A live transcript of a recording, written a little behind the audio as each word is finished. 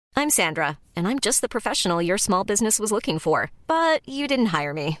I'm Sandra, and I'm just the professional your small business was looking for. But you didn't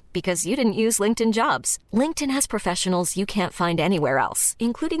hire me because you didn't use LinkedIn Jobs. LinkedIn has professionals you can't find anywhere else,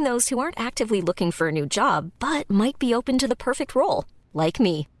 including those who aren't actively looking for a new job, but might be open to the perfect role, like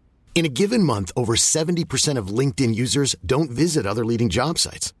me. In a given month, over 70% of LinkedIn users don't visit other leading job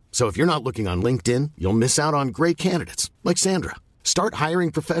sites. So if you're not looking on LinkedIn, you'll miss out on great candidates like Sandra. Start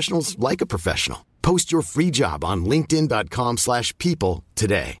hiring professionals like a professional. Post your free job on linkedin.com/people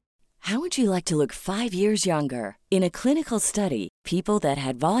today. How would you like to look 5 years younger? In a clinical study, people that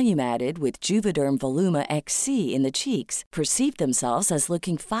had volume added with Juvederm Voluma XC in the cheeks perceived themselves as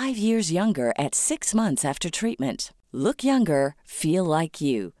looking 5 years younger at 6 months after treatment. Look younger, feel like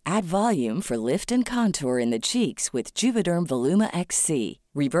you. Add volume for lift and contour in the cheeks with Juvederm Voluma XC.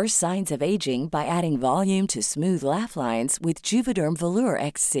 Reverse signs of aging by adding volume to smooth laugh lines with Juvederm Volure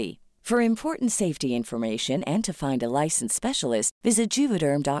XC. For important safety information and to find a licensed specialist, visit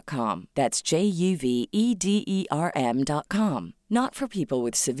Juvederm.com. That's JUVEDERM.com. Not for people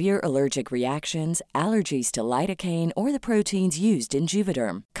with severe allergic reactions, allergies to lidocaine, or the proteins used in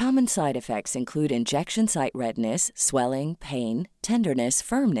Juvederm. Common side effects include injection site redness, swelling, pain, tenderness,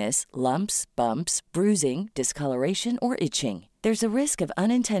 firmness, lumps, bumps, bruising, discoloration, or itching. There's a risk of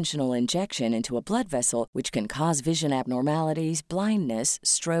unintentional injection into a blood vessel, which can cause vision abnormalities, blindness,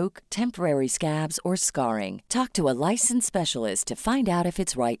 stroke, temporary scabs, or scarring. Talk to a licensed specialist to find out if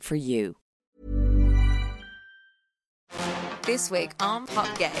it's right for you. This week on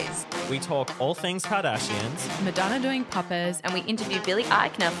Pop Gaze, we talk all things Kardashians, Madonna doing poppers, and we interview Billy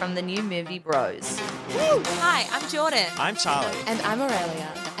Eichner from the new movie Bros. Woo! Hi, I'm Jordan. I'm Charlie. And I'm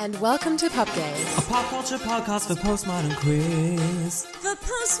Aurelia. And welcome to Pop Gaze, a pop culture podcast for postmodern queers. The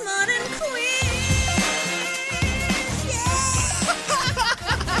postmodern queers.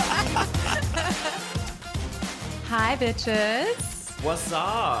 Hi, bitches. What's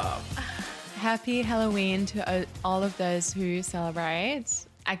up? Happy Halloween to all of those who celebrate.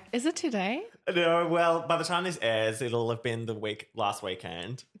 Is it today? No, well, by the time this airs, it'll have been last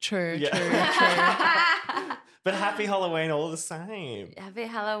weekend. True. But happy Halloween all the same. Happy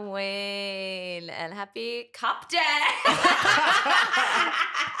Halloween and happy Cup Day.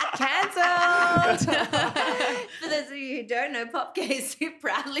 Cancelled. For those of you who don't know, Pop Gaze, we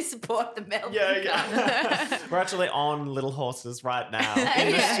proudly support the Melbourne Cup. We're actually on little horses right now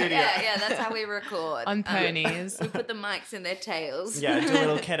in the studio. Yeah, that's how we record. On ponies. We put the mics in their tails. Yeah, do a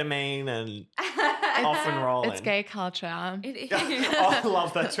little ketamine and off and rolling. It's gay culture. It is. Oh, I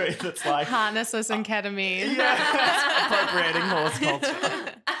love that tweet that's like... Harnesses and ketamine. Yeah, appropriating horse culture.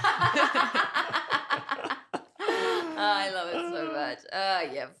 I love it so much.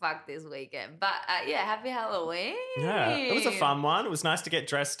 Yeah, fuck this weekend. But yeah, happy Halloween. Yeah, it was a fun one. It was nice to get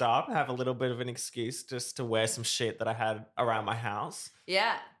dressed up, have a little bit of an excuse just to wear some shit that I had around my house.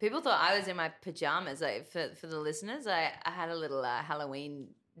 Yeah, people thought I was in my pajamas. For the listeners, I had a little Halloween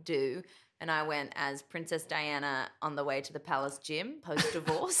do. And I went as Princess Diana on the way to the Palace Gym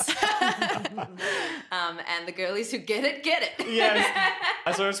post-divorce. And the girlies who get it, get it. Yes.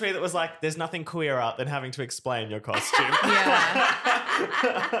 I saw a tweet that was like, there's nothing queerer than having to explain your costume. Yeah.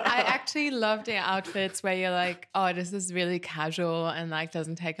 I actually love the outfits where you're like, oh, this is really casual and like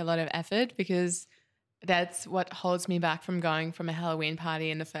doesn't take a lot of effort, because that's what holds me back from going from a Halloween party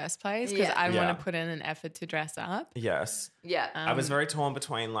in the first place, because I want to put in an effort to dress up. Yes. Yeah. I was very torn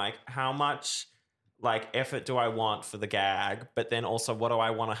between like how much like effort do I want for the gag, but then also what do I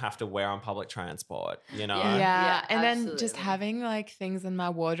want to have to wear on public transport, you know? Yeah. And absolutely. then just having like things in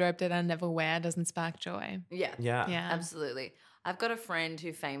my wardrobe that I never wear doesn't spark joy. Yeah. Absolutely. I've got a friend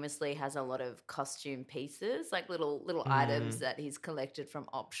who famously has a lot of costume pieces, like little items that he's collected from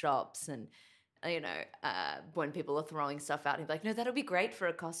op shops, and when people are throwing stuff out, he's like, no, that'll be great for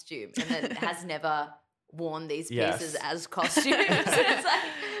a costume. And then has never worn these pieces as costumes. It's like,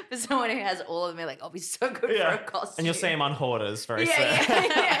 for someone who has all of them, like, I'll be so good for a costume. And you'll see him on Hoarders very soon.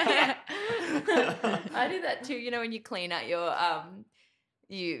 Yeah. I do that too, when you clean out your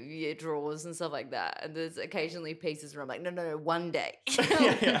your drawers and stuff like that. And there's occasionally pieces where I'm like, no, one day.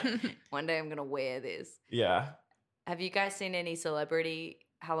 One day I'm going to wear this. Yeah. Have you guys seen any celebrity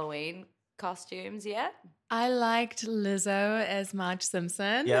Halloween costumes yet? I liked Lizzo as Marge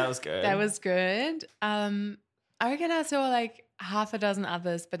Simpson. Yeah, that was good. That was good. I reckon I saw like half a dozen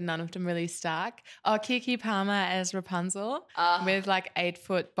others, but none of them really stuck. Oh, Keke Palmer as Rapunzel with like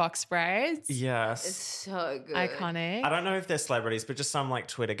 8-foot box braids. Yes. It's so good. Iconic. I don't know if they're celebrities, but just some like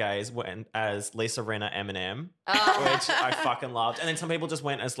Twitter gays went as Lisa Rinna Eminem, which I fucking loved. And then some people just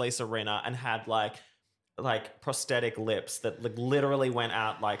went as Lisa Rinna and had like prosthetic lips that literally went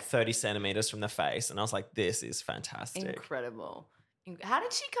out like 30 centimeters from the face. And I was like, this is fantastic. Incredible. How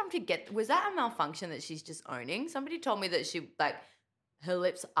did she come to get? Was that a malfunction that she's just owning? Somebody told me that she her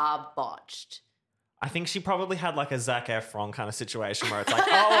lips are botched. I think she probably had like a Zac Efron kind of situation where it's like,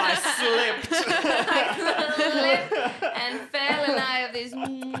 oh, I slipped. And fell, and I have these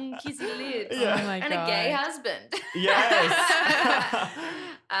kissy lips. Oh my and God. a gay husband. Yes.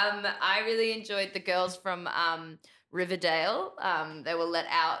 I really enjoyed the girls from Riverdale. They were let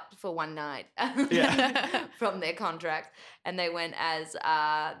out for one night from their contract, and they went as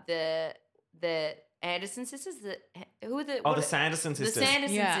the Anderson sisters. Who are the? The Sanderson sisters. The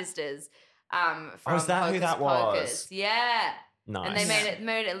Sanderson sisters. From is that who Hocus that Pocus. was? Yeah. Nice. And they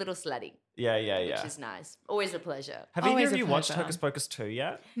made it a little slutty, Yeah. which is nice. Always a pleasure. Have either Always of a you watched pleasure. Hocus Pocus 2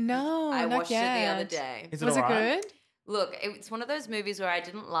 yet? No, I not watched yet. it the other day. Is it Was alright? it good? Look, it's one of those movies where I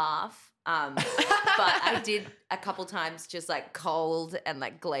didn't laugh, but I did a couple times just like cold and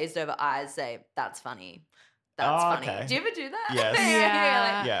like glazed over eyes say, that's funny. That's funny. Okay. Do you ever do that? Yes.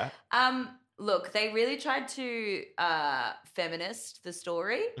 Yeah. Yeah. Look, they really tried to feminist the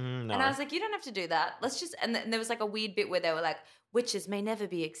story. No. And I was like, you don't have to do that. Let's just, and there was like a weird bit where they were like, witches may never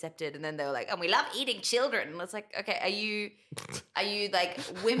be accepted. And then they were like, and we love eating children. And it's like, okay, are you like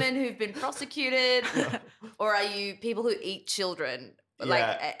women who've been prosecuted or are you people who eat children?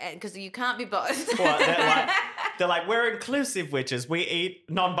 Like, because you can't be both. Well, they're like, we're inclusive witches. We eat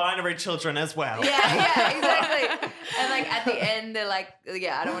non-binary children as well. Yeah, exactly. And like at the end, they're like,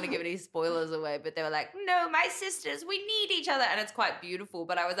 I don't want to give any spoilers away, but they were like, no, my sisters, we need each other. And it's quite beautiful.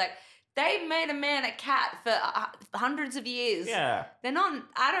 But I was like, they made a man a cat for hundreds of years. Yeah. They're not,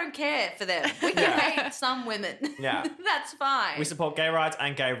 I don't care for them. We can hate some women. Yeah. That's fine. We support gay rights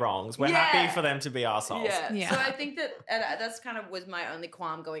and gay wrongs. We're happy for them to be arseholes. Yeah. So I think that that's kind of was my only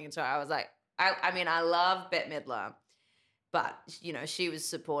qualm going into it. I was like, I mean, I love Bette Midler, but, you know, she was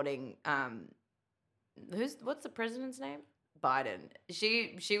supporting, what's the president's name? Biden.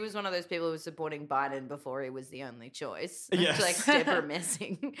 She was one of those people who was supporting Biden before he was the only choice. Yes. Like Deborah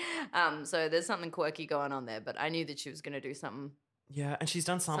Messing. So there's something quirky going on there, but I knew that she was going to do something. Yeah, and she's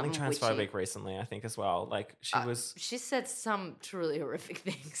done something Something transphobic witchy. recently, I think, as well. Like, She said some truly horrific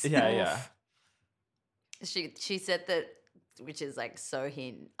things. Yeah. She said that, which is like so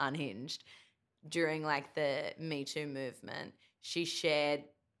unhinged, during like the Me Too movement, she shared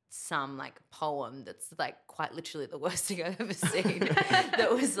some like poem that's like quite literally the worst thing I've ever seen that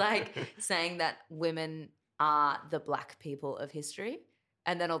was like saying that women are the black people of history.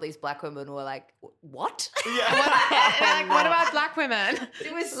 And then all these black women were like, what? Like, what about black women?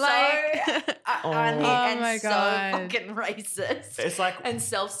 It was Like- so Oh and my so God. fucking racist. It's like, and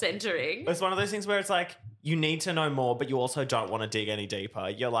self-centering. it's one of those things where it's like, you need to know more, but you also don't want to dig any deeper.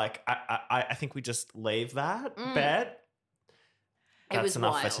 You're like, I think we just leave that bed. That's was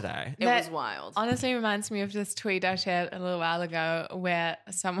enough wild. for today. It was wild. Honestly, reminds me of this tweet I shared a little while ago where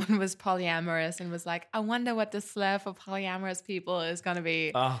someone was polyamorous and was like, I wonder what the slur for polyamorous people is going to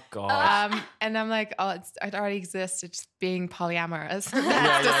be. Oh, God. And I'm like, oh, it already exists. It's just being polyamorous. That's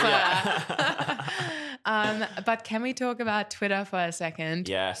Yeah. the slur. But can we talk about Twitter for a second?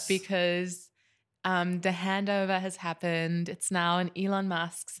 Yes. Because the handover has happened. It's now in Elon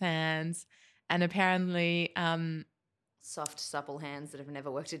Musk's hands. And apparently... Soft, supple hands that have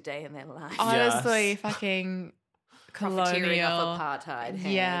never worked a day in their life. honestly, Yes. fucking Profiteering colonial. off apartheid hands.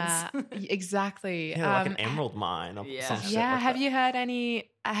 Yeah, exactly. Yeah, like an emerald mine or yeah. some shit. Yeah, like have that. you heard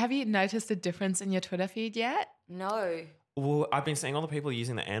any? Have you noticed a difference in your Twitter feed yet? No. Well, I've been seeing all the people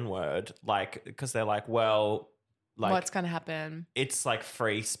using the N word, like, because they're like, well, like, What's going to happen? it's like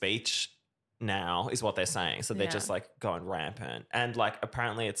free speech now, is what they're saying. So they're Yeah. just like going rampant. And like,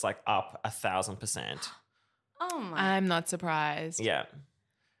 apparently it's like up 1,000%. Oh my. I'm not surprised. Yeah.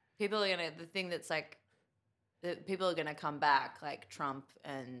 People are going to, the thing that's like, people are going to come back, like Trump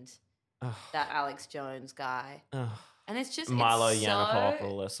and Ugh. that Alex Jones guy. Ugh. And it's just Milo it's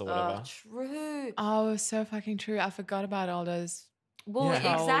Yiannopoulos or whatever. Oh, true. Oh, so fucking true. I forgot about all those. Well,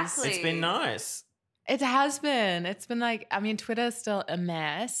 Yeah. exactly. It's been nice. It has been. It's been like, I mean, Twitter's still a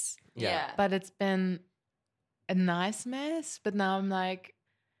mess, Yeah. but it's been a nice mess. But now I'm like,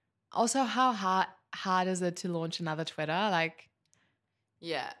 also, how hard is it to launch another Twitter? Like,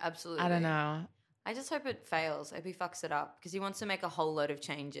 Yeah, absolutely. I don't know. I just hope it fails. I hope he fucks it up because he wants to make a whole load of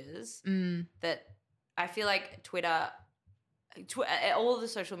changes Mm. that I feel like Twitter, all of the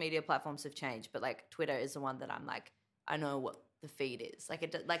social media platforms have changed, but like Twitter is the one that I'm like, I know what the feed is.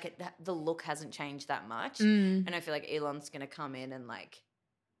 The look hasn't changed that much. Mm. And I feel like Elon's going to come in and like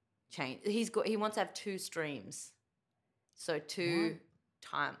change. He wants to have 2 streams. So 2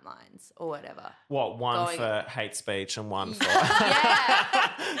 timelines or whatever. What, one Going- for hate speech and one for...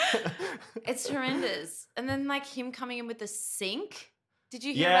 Yeah. It's horrendous. And then like him coming in with the sync. Did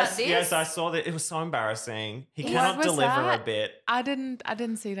you hear about this? Yes, I saw that. It was so embarrassing. He What cannot was deliver that? a bit. I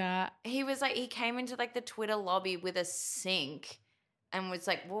didn't see that. He was like, he came into like the Twitter lobby with a sink and was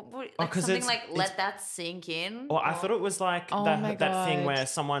like, what like 'cause something it's- like, it's- let that sink in. Well, I thought it was like Oh my that thing God. where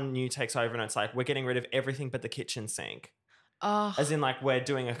someone new takes over and it's like, we're getting rid of everything but the kitchen sink. Oh, As in, like, we're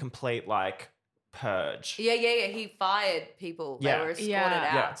doing a complete, like, purge. Yeah. He fired people. Yeah. They were escorted Yeah.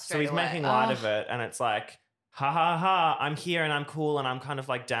 out. Yeah. So straight he's away. making light Oh. of it. And it's like, ha ha ha, I'm here and I'm cool and I'm kind of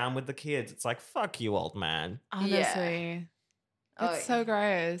like down with the kids. It's like, fuck you, old man. honestly, Oh, it's so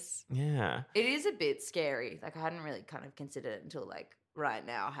gross. Yeah. It is a bit scary. Like I hadn't really kind of considered it until like right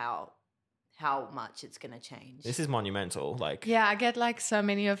now how much it's going to change. This is monumental. Like, Yeah, I get like so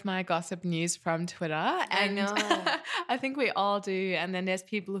many of my gossip news from Twitter. And know. I think we all do. And then there's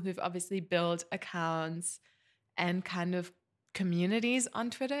people who've obviously built accounts and kind of communities on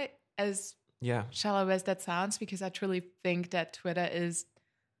Twitter, as yeah. shallow as that sounds, because I truly think that Twitter is,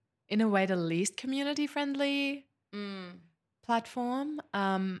 in a way, the least community friendly platform.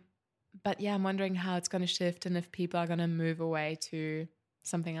 But yeah, I'm wondering how it's going to shift and if people are going to move away to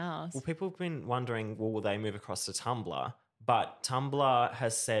something else. Well, people have been wondering, well, will they move across to Tumblr? But Tumblr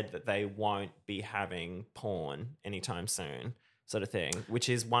has said that they won't be having porn anytime soon, sort of thing, which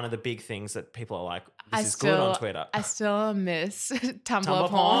is one of the big things that people are like, this is good on Twitter. I still miss Tumblr Tumblr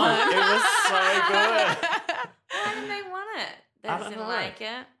porn. It was so good. Why didn't they want it? They I just don't didn't know. like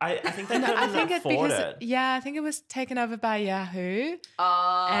it. I think they No, couldn't I think it's afford because it. yeah, I think it was taken over by Yahoo,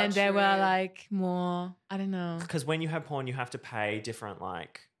 Oh, and they were true. like more. I don't know. Because when you have porn, you have to pay different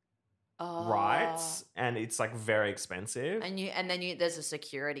like Oh. rights, and it's like very expensive. And then there's a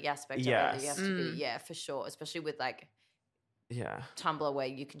security aspect of Yes. it. You have to be, for sure. Especially with like Yeah. Tumblr, where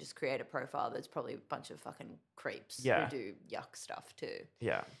you can just create a profile that's probably a bunch of fucking creeps Yeah. who do yuck stuff too.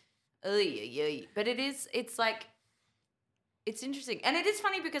 Yeah. But it's like, it's interesting. And it is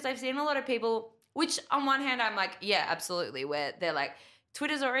funny because I've seen a lot of people, which on one hand I'm like, yeah, absolutely, where they're like,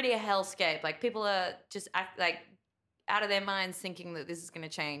 Twitter's already a hellscape. Like people are just like out of their minds thinking that this is going to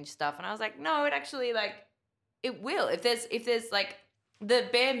change stuff. And I was like, no, it actually like, it will. If there's like the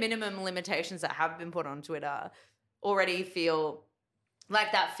bare minimum limitations that have been put on Twitter already feel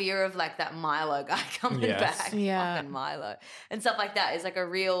like that fear of like that Milo guy coming Yes. back. Yeah. Fucking Milo. And stuff like that is like a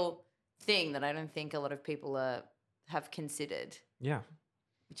real thing that I don't think a lot of people have considered, Yeah.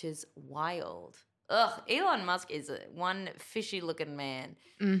 which is wild. Ugh, Elon Musk is one fishy looking man.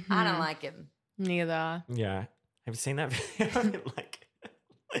 I Mhm. don't like him. Neither. Yeah. Have you seen that video? of him, like,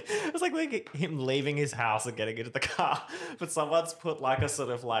 it was like him leaving his house and getting into the car, but someone's put like a sort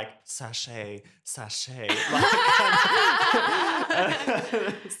of like sachet. Like,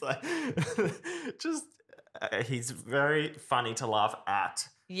 it's like, just he's very funny to laugh at.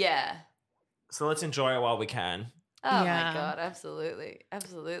 Yeah. So let's enjoy it while we can. Oh Yeah. my God, absolutely.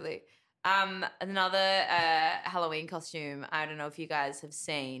 Absolutely. Another Halloween costume, I don't know if you guys have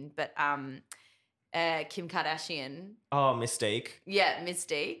seen, but Kim Kardashian. Oh, Mystique. Yeah,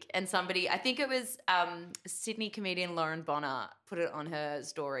 Mystique. And somebody, I think it was Sydney comedian Lauren Bonner, put it on her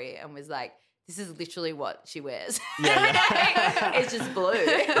story and was like, this is literally what she wears. Yeah. It's just blue.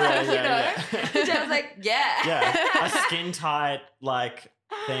 Yeah, you know? yeah. Which I was like, yeah. Yeah, a skin tight like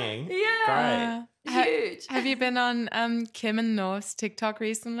thing. Yeah. Ha- Huge. Have you been on Kim and North's TikTok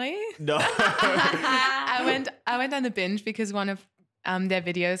recently? No. I went on the binge because one of their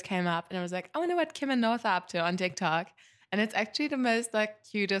videos came up, and I was like, I wonder what Kim and North are up to on TikTok. And it's actually the most like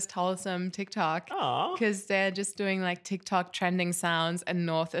cutest, wholesome TikTok Aw. because they're just doing like TikTok trending sounds, and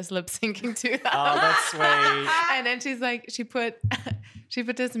North is lip syncing to them. Oh, that's sweet. And then she's like, she put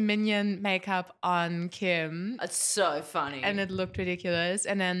this minion makeup on Kim, It's so funny. and it looked ridiculous.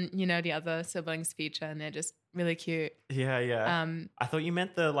 And then the other siblings feature, and they're just really cute. Yeah. Um, I thought you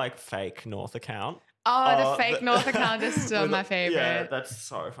meant the like fake North account. Oh, the fake North account is still With my the- favorite. Yeah, that's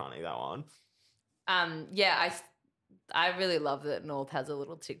so funny, that one. I really love that North has a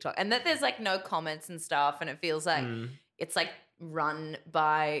little TikTok and that there's like no comments and stuff, and it feels like it's like run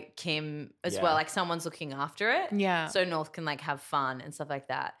by Kim as Yeah. well. Like someone's looking after it. Yeah. So North can like have fun and stuff like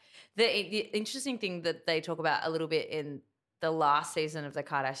that. The interesting thing that they talk about a little bit in the last season of the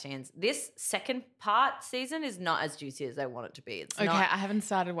Kardashians, this second part season is not as juicy as they want it to be. It's Okay, not. I haven't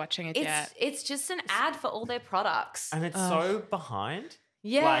started watching it yet. It's just an ad for all their products. And it's so behind.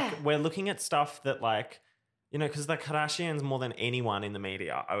 Yeah. Like, we're looking at stuff that, like, because the Kardashians, more than anyone in the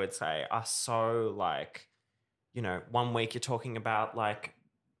media, I would say, are so, like, 1 week you're talking about, like,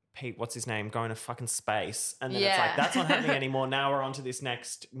 Pete, what's his name, going to fucking space. And then it's Yeah. like, that's not happening anymore. Now we're on to this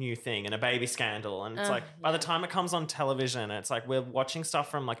next new thing and a baby scandal. And it's like, by the time it comes on television, it's like we're watching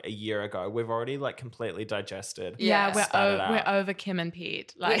stuff from like a year ago. We've already like completely digested. Yeah, spat it out. we're over Kim and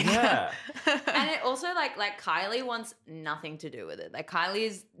Pete. Like, Yeah. And it also like Kylie wants nothing to do with it. Like Kylie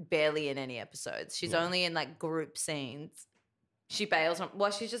is barely in any episodes. She's only in like group scenes. She bails on,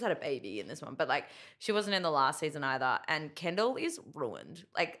 well, she's just had a baby in this one, but like she wasn't in the last season either. And Kendall is ruined.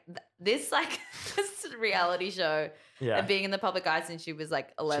 Like this reality show and being in the public eye since she was like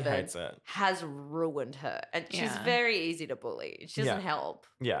 11 hates it. has ruined her. And she's Yeah. very easy to bully. She doesn't help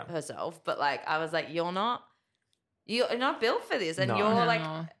Yeah. herself. But like I was like, you're not built for this, and No. you're No.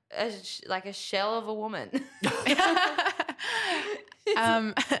 like a shell of a woman.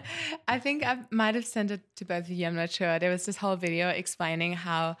 I think I might have sent it to both of you. I'm not sure. There was this whole video explaining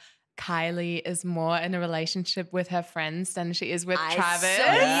how Kylie is more in a relationship with her friends than she is with Travis.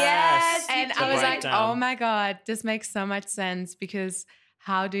 Yes. And I was like, oh my God, this makes so much sense because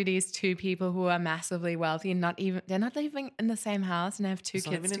how do these two people who are massively wealthy and they're not living in the same house and have two It's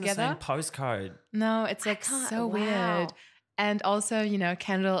not kids even together? in the same postcode. No, it's like so weird. And also, you know,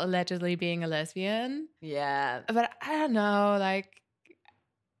 Kendall allegedly being a lesbian. Yeah. But I don't know, like,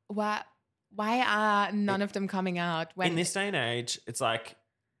 why are none of them coming out when In this day and age, it's like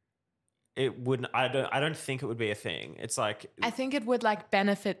it wouldn't. I don't think it would be a thing. It's like I think it would like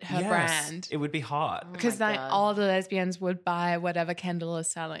benefit her yes, brand It would be hot. because my like God. all the lesbians would buy whatever Kendall is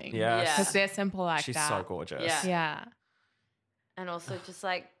selling. Yes. Yeah. Because they're simple like She's that. so gorgeous. Yeah. Yeah. And also just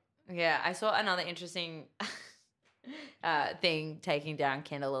like, yeah, I saw another interesting thing taking down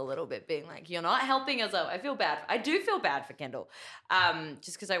Kendall a little bit, being like, you're not helping yourself. I do feel bad for Kendall.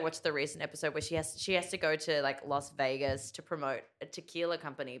 Just because I watched the recent episode where she has to go to like Las Vegas to promote a tequila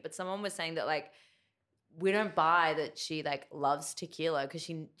company. But someone was saying that like we don't buy that she like loves tequila because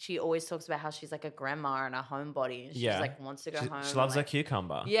she always talks about how she's like a grandma and a homebody and she just like wants to go home. She loves her like,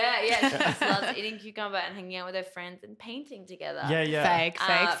 cucumber. Yeah, she just loves eating cucumber and hanging out with her friends and painting together. Yeah. Fake.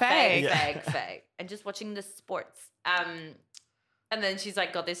 Fake. And just watching the sports. And then she's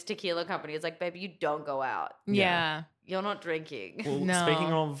like got this tequila company. It's like, baby, you don't go out. Yeah. You're not drinking. Well, No.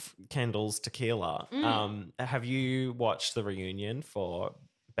 speaking of Kendall's tequila, have you watched the reunion for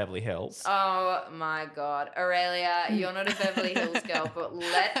Beverly Hills? Oh my God. Aurelia, you're not a Beverly Hills girl, but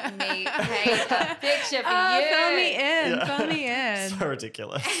let me paint a picture for you. Fill me in. Fill me in. So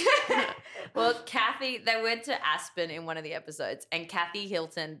ridiculous. Well, Kathy, they went to Aspen in one of the episodes, and Kathy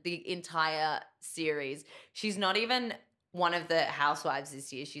Hilton, the entire series, she's not even one of the housewives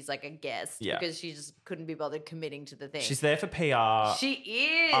this year. She's like a guest because she just couldn't be bothered committing to the thing. She's there for PR. She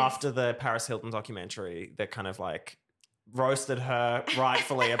is. After the Paris Hilton documentary that kind of like roasted her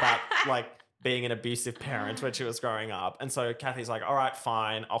rightfully about like being an abusive parent when she was growing up. And so Kathy's like, all right,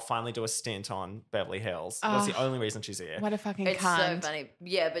 fine. I'll finally do a stint on Beverly Hills. That's the only reason she's here. What a fucking It's cunt. so funny.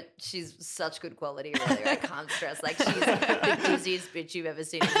 Yeah, but she's such good quality earlier. I can't stress. Like, she's the dizziest bitch you've ever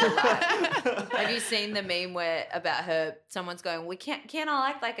seen in your life. Have you seen the meme where about her, someone's going, we can't all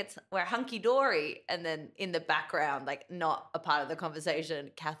act like we're hunky-dory. And then in the background, like not a part of the conversation,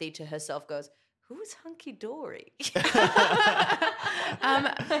 Kathy to herself goes, who's hunky-dory?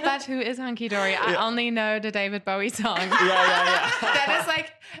 But who is Hunky Dory? I only know the David Bowie song. Yeah. That is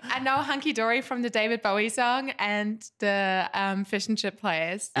like, I know Hunky Dory from the David Bowie song and the fish and chip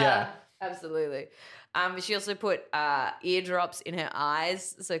players. Yeah. Absolutely. She also put eardrops in her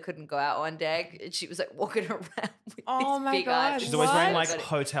eyes so couldn't go out one day. And she was like walking around with Oh these my big God. eyes. She's always wearing like What?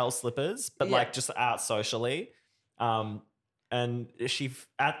 hotel slippers, but like just out socially. And she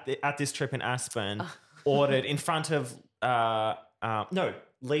at this trip in Aspen ordered in front of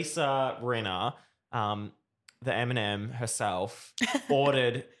Lisa Rinna, the Eminem herself,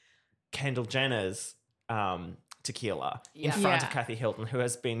 ordered Kendall Jenner's tequila in front of Kathy Hilton, who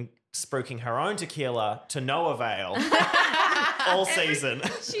has been spruiking her own tequila to no avail all season.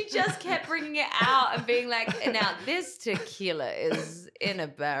 She just kept bringing it out and being like, now this tequila is in a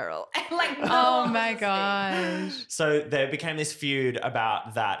barrel. Like, no Oh one my was gosh. So there became this feud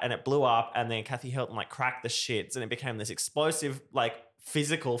about that, and it blew up, and then Kathy Hilton like cracked the shits, and it became this explosive like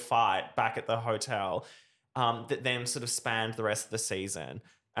physical fight back at the hotel that then sort of spanned the rest of the season.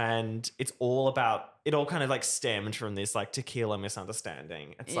 And it all kind of like stemmed from this like tequila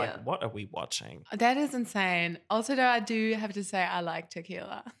misunderstanding. It's like, what are we watching? That is insane. Also, though, I do have to say I like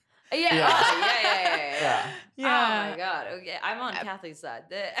tequila. Yeah. Yeah. Yeah. Oh my God. Okay. I'm on Kathy's side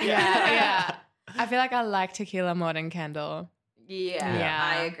there. Yeah. I feel like I like tequila more than Kendall.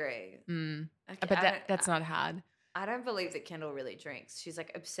 Yeah. I agree. Mm. Okay, But that's not hard. I don't believe that Kendall really drinks. She's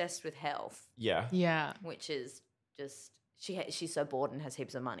like obsessed with health, Yeah. Yeah. which is just, she's so bored and has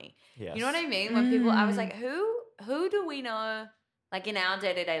heaps of money. Yes. You know what I mean? When people, I was like, who do we know, like in our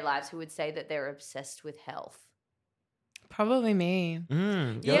day-to-day lives, who would say that they're obsessed with health? Probably me.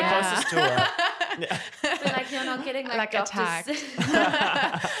 You're Yeah. the closest to it. But like you're not getting like doctors.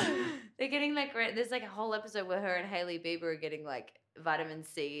 attacked. They're getting like there's like a whole episode where her and Hailey Bieber are getting like vitamin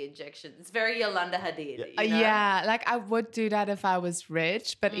C injections. It's very Yolanda Hadid. You know? Yeah, like I would do that if I was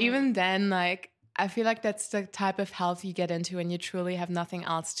rich, but even then, like I feel like that's the type of health you get into when you truly have nothing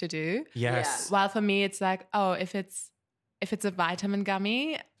else to do. Yes. While for me, it's like, oh, if it's a vitamin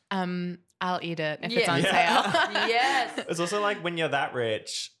gummy, I'll eat it if it's on sale. Yes. It's also like when you're that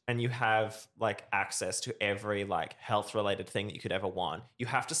rich and you have like access to every like health related thing that you could ever want, you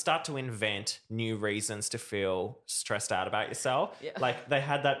have to start to invent new reasons to feel stressed out about yourself. Yeah. Like they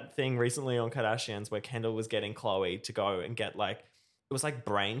had that thing recently on Kardashians where Kendall was getting Khloe to go and get like, it was like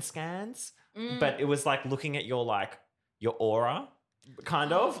brain scans, but it was like looking at your aura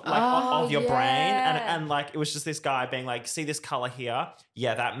kind of like of your brain. And like, it was just this guy being like, see this color here?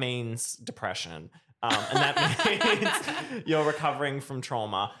 Yeah, that means depression. And that means you're recovering from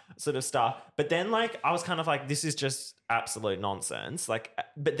trauma sort of stuff. But then like, I was kind of like, this is just absolute nonsense. Like,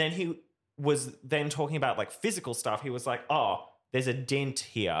 but then he was then talking about like physical stuff. He was like, oh, there's a dent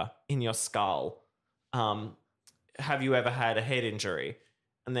here in your skull. Have you ever had a head injury?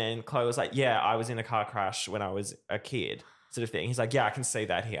 And then Chloe was like, yeah, I was in a car crash when I was a kid sort of thing. He's like, yeah, I can see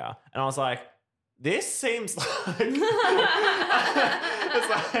that here. And I was like, this seems like, it's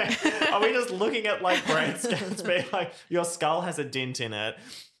like, are we just looking at like brain scans being like, your skull has a dent in it?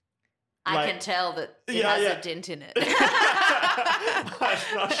 I can tell that it has a dent in it. I'm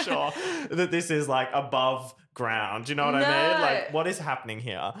not sure that this is like above ground. Do you know what I mean? Like, what is happening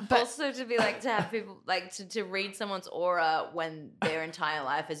here? But also to be like, to have people like to read someone's aura when their entire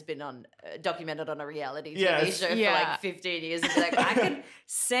life has been on documented on a reality TV show for like 15 years and be like, I can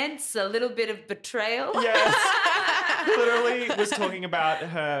sense a little bit of betrayal. Yes. Literally was talking about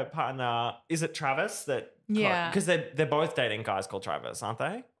her partner. Is it Travis that? Yeah. Because they're both dating guys called Travis, aren't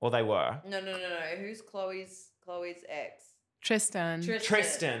they? Or they were. No. Who's Chloe's ex? Tristan.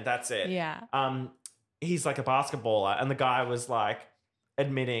 Tristan, that's it. Yeah. He's like a basketballer, and the guy was like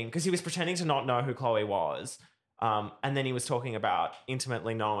admitting, because he was pretending to not know who Chloe was, and then he was talking about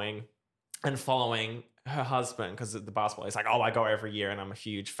intimately knowing and following her husband because of the basketball. He's like, oh, I go every year and I'm a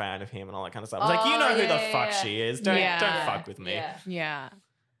huge fan of him and all that kind of stuff. I was like, you know who the fuck she is. Don't fuck with me. Yeah.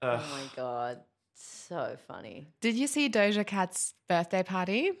 Oh my God. So funny. Did you see Doja Cat's birthday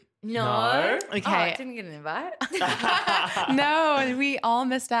party? No. Okay. Oh, I didn't get an invite. No, we all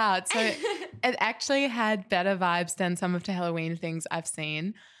missed out. So it actually had better vibes than some of the Halloween things I've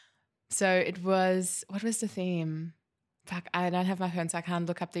seen. So it was, what was the theme? Fuck, I don't have my phone, so I can't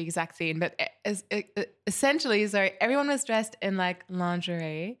look up the exact theme. But essentially, so everyone was dressed in like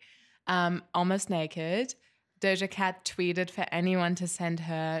lingerie, almost naked. Doja Cat tweeted for anyone to send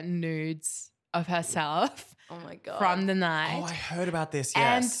her nudes of herself. Oh my God. From the night. Oh, I heard about this,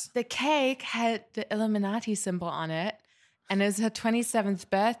 yes. And the cake had the Illuminati symbol on it. And it was her 27th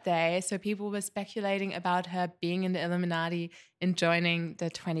birthday. So people were speculating about her being in the Illuminati and joining the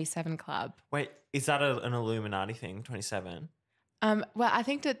 27 Club. Wait, is that an Illuminati thing, 27? Well, I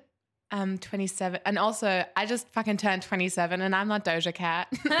think that 27. And also, I just fucking turned 27 and I'm not Doja Cat.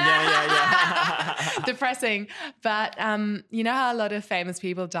 Yeah. Depressing. But you know how a lot of famous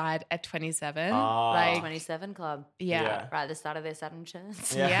people died at 27? Oh. 27 Club. Yeah. Right at the start of their Saturn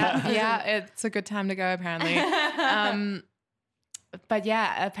chance. Yeah, it's a good time to go apparently. But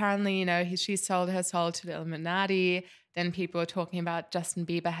yeah, apparently, you know, she sold her soul to the Illuminati. Then people were talking about Justin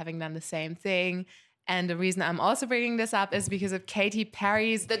Bieber having done the same thing. And the reason I'm also bringing this up is because of Katy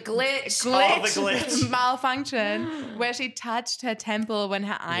Perry's The glitch. Oh, the glitch. malfunction where she touched her temple when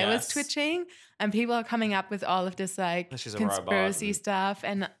her eye was twitching. And people are coming up with all of this like She's a conspiracy robot. stuff.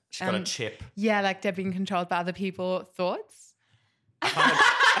 And She's got a chip. yeah, like they're being controlled by other people. Thoughts? I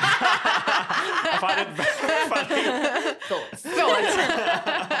find it very funny. Thoughts.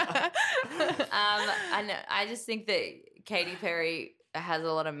 I know. I just think that Katy Perry has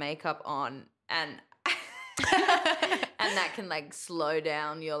a lot of makeup on and that can like slow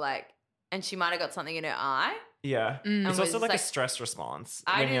down your like, and she might have got something in her eye. Yeah. It's was also like a like- stress response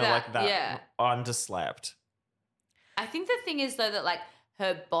I when do you're that, like that yeah. underslept. I think the thing is though that like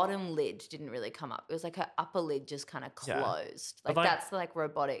her bottom lid didn't really come up. It was like her upper lid just kind of Yeah. closed. But, Like like- that's like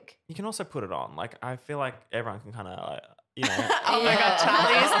robotic. You can also put it on. Like, I feel like everyone can kind of, you know. Oh my God,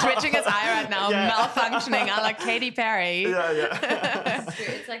 Charlie is twitching his eye right now, Yeah. malfunctioning. I like Katy Perry. yeah. It's true.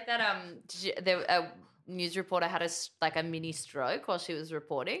 It's like that. news reporter had a mini stroke while she was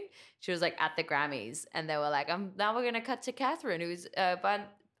reporting. She was like at the Grammys, and they were like, now we're gonna cut to Catherine, who's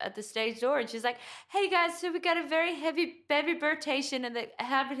at the stage door, and she's like, "Hey guys, so we got a very heavy rotation and the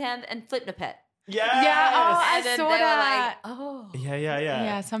hand and Flipnapet." Yes. Yeah, oh, And then saw they were that. like, "Oh, Yeah.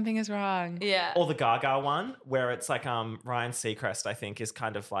 Yeah, something is wrong. yeah." Or the Gaga one, where it's like Ryan Seacrest, I think, is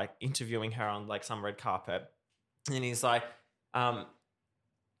kind of like interviewing her on like some red carpet, and he's like, and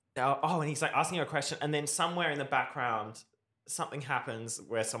he's like asking her a question, and then somewhere in the background, something happens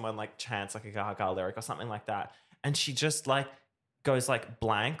where someone like chants like a Gaga lyric or something like that, and she just like goes like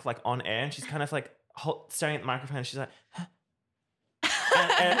blank, like on air, and she's kind of like staring at the microphone, and she's like,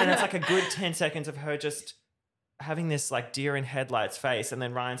 and it's like a good 10 seconds of her just having this like deer in headlights face, and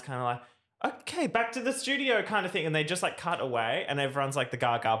then Ryan's kind of like, okay, back to the studio kind of thing, and they just like cut away, and everyone's like, the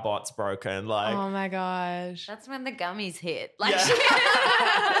Gaga bot's broken, like, Oh my gosh. That's when the gummies hit. Like, Yeah. like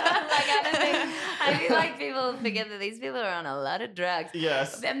I feel like people forget that these people are on a lot of drugs.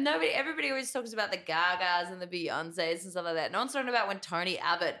 Yes. And everybody always talks about the Gagas and the Beyoncés and stuff like that. No one's talking about when Tony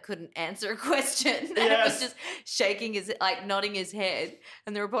Abbott couldn't answer a question and it was just shaking nodding his head.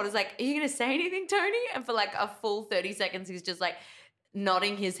 And the reporter's like, "Are you going to say anything, Tony?" And for like a full 30 seconds, he's just like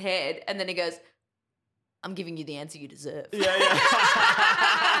nodding his head. And then he goes, "I'm giving you the answer you deserve." No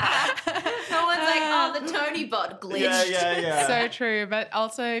one's like, "Oh, the Tony bot glitched." Yeah. So true. But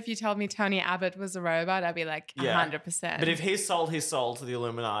also, if you told me Tony Abbott was a robot, I'd be like, 100%. But if he sold his soul to the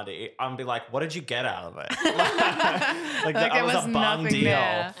Illuminati, I'd be like, what did you get out of it? like that there was a was bum nothing deal.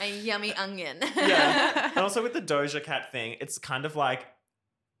 there. A yummy onion. Yeah. And also with the Doja Cat thing, it's kind of like,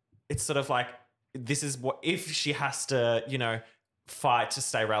 it's sort of like, this is what, if she has to, you know, fight to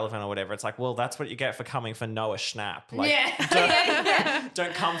stay relevant or whatever, it's like, well, that's what you get for coming for Noah Schnapp. Like,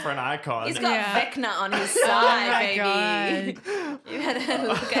 don't come for an icon. He's got Vecna on his Oh side, my baby. You better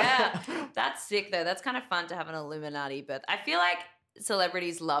look out. That's sick, though. That's kind of fun to have an Illuminati birth. I feel like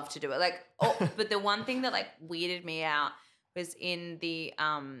celebrities love to do it. Like, but the one thing that like weirded me out was in the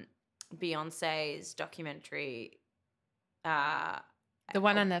Beyonce's documentary. The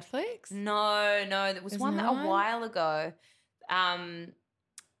one on Netflix? No, there was Isn't one there a one? while ago. And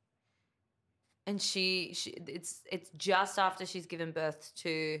it's just after she's given birth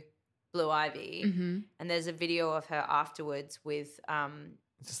to Blue Ivy, and there's a video of her afterwards with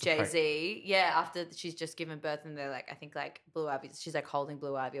Jay-Z. Yeah, after she's just given birth, and they're like, I think like Blue Ivy, she's like holding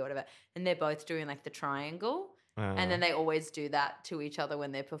Blue Ivy or whatever, and they're both doing like the triangle, and then they always do that to each other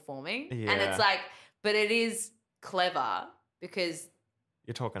when they're performing, and it's like, but it is clever because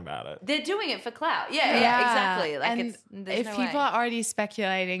You're talking about it. they're doing it for clout. Yeah, exactly. Like, and there's if no people way. are already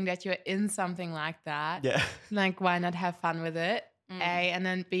speculating that you're in something like that, Yeah. like why not have fun with it? A, and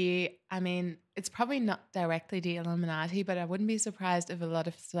then B, I mean, it's probably not directly the Illuminati, but I wouldn't be surprised if a lot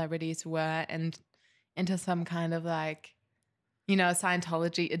of celebrities were into some kind of like, you know,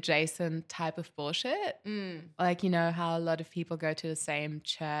 Scientology adjacent type of bullshit. Like, you know, how a lot of people go to the same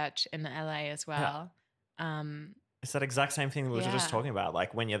church in LA as well. It's that exact same thing that we were just Yeah. talking about.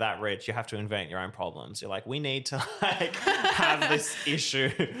 Like, when you're that rich, you have to invent your own problems. You're like, we need to like have this issue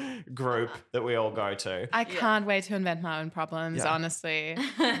group that we all go to. I can't wait to invent my own problems, honestly.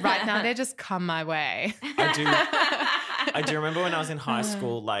 Right now, they just come my way. I do remember when I was in high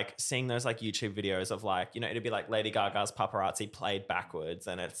school, like seeing those like YouTube videos of like, you know, it'd be like Lady Gaga's Paparazzi played backwards,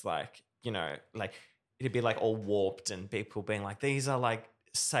 and it's like, you know, like it'd be like all warped, and people being like, these are like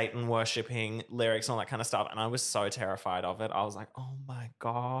Satan worshipping lyrics and all that kind of stuff. And I was so terrified of it. I was like, oh my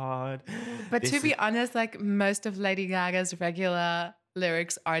God. But This to be is- honest, like most of Lady Gaga's regular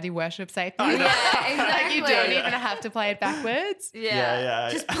lyrics already worship Satan. Yeah, Like exactly. you don't even have to play it backwards.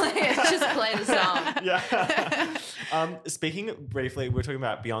 Yeah. Just play it. Just play the song. Yeah. Speaking briefly, we're talking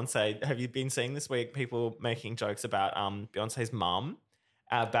about Beyonce. Have you been seeing this week people making jokes about Beyonce's mum,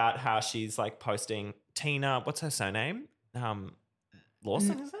 about how she's like posting Tina, what's her surname?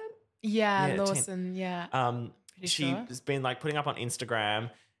 Lawson, is it? Yeah, Yeah, Lawson, yeah. She's sure. been like putting up on Instagram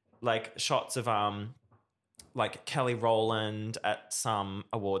like shots of like Kelly Rowland at some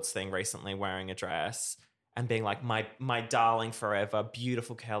awards thing recently wearing a dress and being like, my darling forever,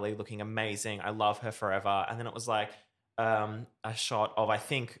 beautiful Kelly, looking amazing. I love her forever. And then it was like a shot of, I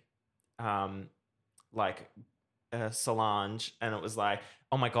think, Solange, and it was like,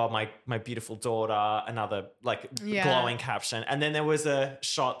 oh my God, my beautiful daughter, another like glowing caption. And then there was a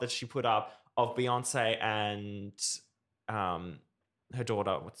shot that she put up of Beyonce and her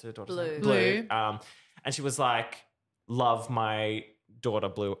daughter, what's her daughter's name? Blue. And she was like, love my daughter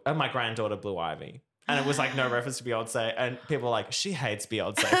Blue, my granddaughter Blue Ivy. and it was like no reference to Beyonce, and people were like, she hates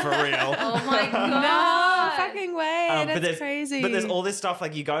Beyonce for real. Oh my god! No fucking way. But That's crazy. But there's all this stuff,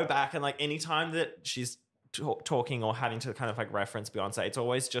 like you go back and like anytime that she's talking or having to kind of like reference Beyonce, it's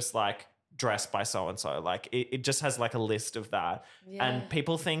always just like dressed by so-and-so. Like it just has like a list of that. Yeah. And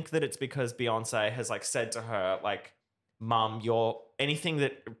people think that it's because Beyonce has like said to her, like, Mum, anything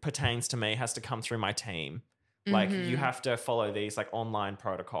that pertains to me has to come through my team. Like you have to follow these like online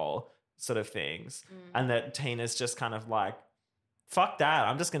protocol sort of things. And that Tina's just kind of like, fuck that.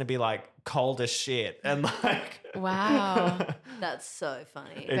 I'm just going to be like cold as shit. And like, wow. That's so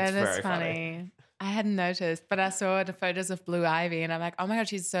funny. It's That is very funny. I hadn't noticed, but I saw the photos of Blue Ivy and I'm like, oh my God,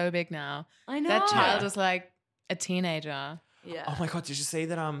 she's so big now. I know. That child Yeah. is like a teenager. Yeah. oh my God, did you see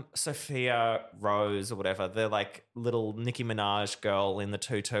that Sophia Rose or whatever, the like little Nicki Minaj girl in the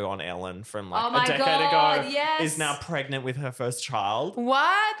tutu on Ellen from like Oh my a decade God, ago yes. is now pregnant with her first child?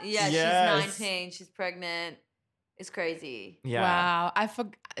 What? Yeah, Yes. she's 19. She's pregnant. It's crazy. Yeah. Wow.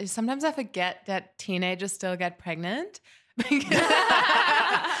 Sometimes I forget that teenagers still get pregnant.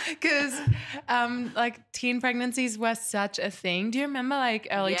 Because like teen pregnancies were such a thing. Do you remember like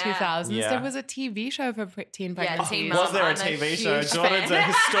early Yeah. 2000s? Yeah. There was a TV show for teen Yeah, pregnancies. Teen Was Mom, there a I'm a TV show? huge Jordan's fan. a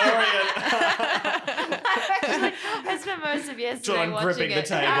historian. Actually, I spent most of yesterday Jordan watching gripping the it.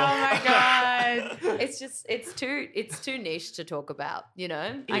 table. Oh my God. It's too niche to talk about, you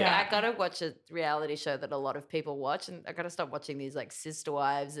know? Yeah. I gotta watch a reality show that a lot of people watch, and I gotta stop watching these like Sister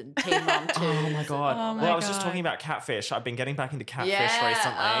Wives and Teen Mom 2. Oh my God. Oh my well, I was just God. talking about Catfish. I've been getting back into Catfish Yeah.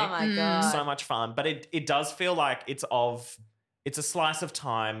 recently. Oh my God. So much fun. But it does feel like it's a slice of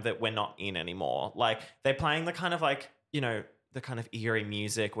time that we're not in anymore. Like they're playing the kind of like, you know, the kind of eerie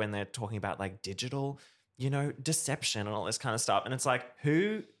music when they're talking about like digital, you know, deception and all this kind of stuff. And it's like,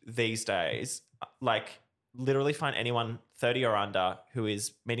 who these days, like literally find anyone 30 or under who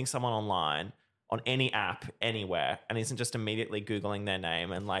is meeting someone online on any app anywhere and isn't just immediately Googling their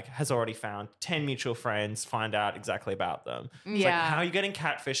name and like has already found 10 mutual friends, find out exactly about them. It's like, Yeah. how are you getting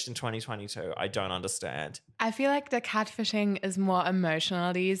catfished in 2022? I don't understand. I feel like the catfishing is more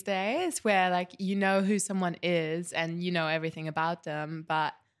emotional these days, where like you know who someone is and you know everything about them,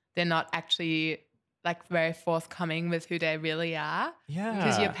 but they're not actually like very forthcoming with who they really are. Yeah.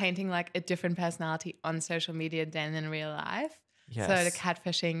 Because you're painting like a different personality on social media than in real life. Yes. So the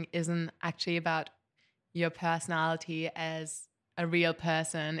catfishing isn't actually about your personality as a real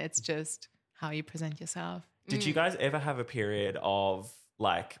person. It's just how you present yourself. Did you guys ever have a period of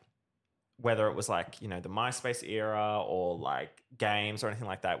like, whether it was like, you know, the MySpace era or like games or anything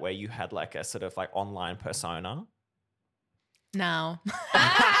like that, where you had like a sort of like online persona? Now.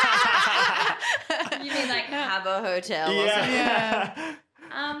 You mean like Habbo Hotel or something? Yeah.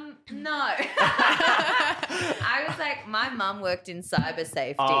 No. I was like, my mum worked in cyber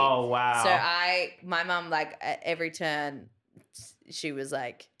safety. Oh, wow. So my mum, like at every turn, she was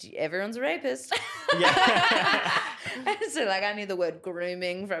like, everyone's a rapist. Yeah. So like I knew the word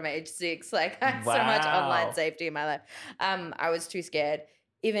grooming from age 6. Like I had so much Wow. online safety in my life. I was too scared.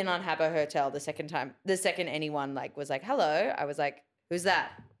 Even on Habbo Hotel, the second anyone like was like, hello, I was like, who's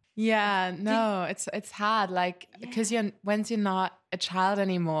that? Yeah, no, it's hard, like because once you're not a child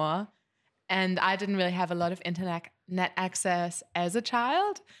anymore, and I didn't really have a lot of net access as a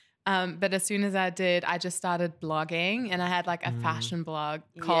child, but as soon as I did, I just started blogging, and I had like a fashion blog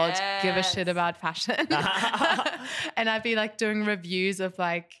called "Give a Shit Yes. About Fashion," and I'd be like doing reviews of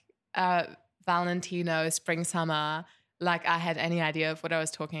like Valentino, spring, summer, like I had any idea of what I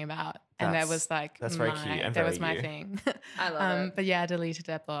was talking about. And that was like that's very cute and that very was my you. thing. I love it. But yeah, I deleted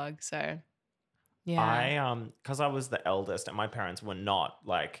that blog. So yeah. I because I was the eldest and my parents were not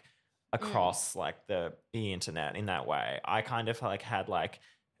like across like the internet in that way. I kind of like had like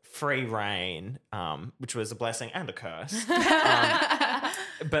free reign, which was a blessing and a curse.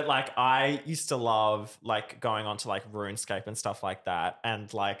 But like I used to love like going on to like RuneScape and stuff like that,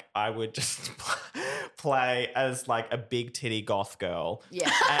 and like I would just play as like a big titty goth girl.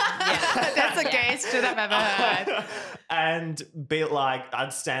 Yeah. That's the gayest shit I've ever heard. And be like,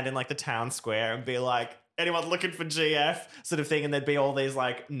 I'd stand in like the town square and be like, anyone looking for GF sort of thing. And there'd be all these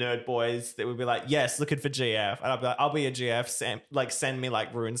like nerd boys that would be like, yes, looking for GF. And I'd be like, I'll be a GF, send me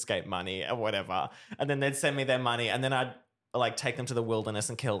like RuneScape money or whatever. And then they'd send me their money and then I'd like take them to the wilderness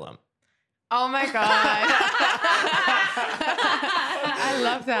and kill them. Oh my God. I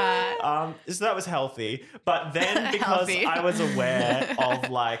love that. So that was healthy. But then because Healthy. I was aware of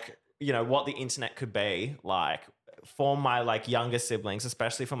like, you know, what the internet could be like for my like younger siblings,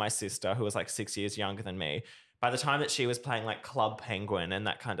 especially for my sister who was like 6 years younger than me, by the time that she was playing like Club Penguin and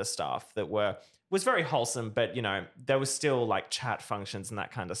that kind of stuff was very wholesome, but you know, there was still like chat functions and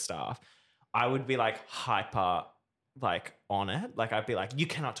that kind of stuff. I would be like hyper like on it. Like I'd be like, you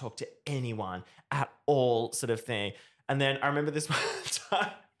cannot talk to anyone at all sort of thing. And then I remember this one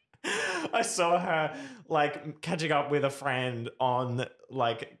time I saw her like catching up with a friend on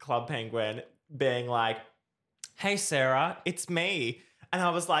like Club Penguin being like, hey, Sarah, it's me. And I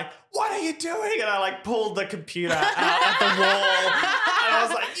was like, what are you doing? And I like pulled the computer out at the wall. And I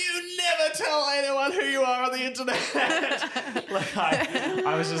was like, you never tell anyone who you are on the internet. Like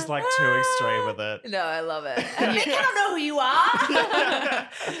I was just like too extreme with it. No, I love it. And you cannot know who you are.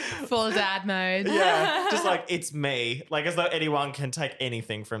 Full dad mode. Yeah, just like, it's me. Like as though anyone can take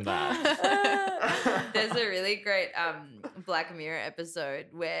anything from that. There's a really great Black Mirror episode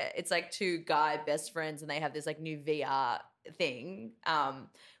where it's like two guy best friends and they have this like new VR thing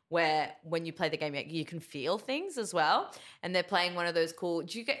where when you play the game you can feel things as well, and they're playing one of those cool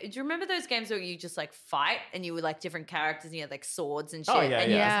do you remember those games where you just like fight and you were like different characters and you had like swords and shit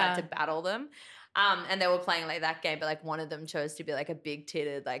and you just had to battle them? And they were playing like that game, but like one of them chose to be like a big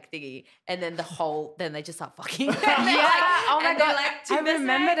titted like thingy, and then then they just start fucking. Yeah. Oh my God. Like, I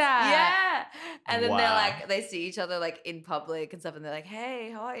remember that. Yeah. And then Wow. they're like, they see each other like in public and stuff, and they're like,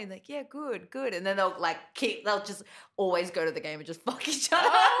 hey, how are you? And like, yeah, good. And then they'll like they'll just always go to the game and just fuck each other.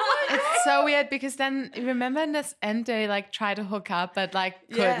 It's so weird because then remember in this end they like tried to hook up but like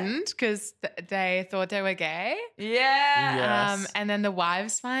couldn't because they thought they were gay. Yeah. Yes. And then the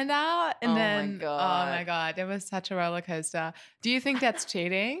wives find out and Oh my then God. oh my God, it was such a roller coaster. Do you think that's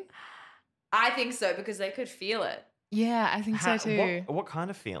cheating? I think so, because they could feel it. Yeah, I think so too. What kind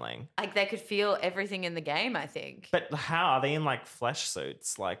of feeling? Like they could feel everything in the game, I think. But how are they in like flesh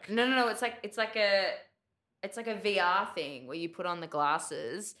suits? Like No. It's like a VR thing where you put on the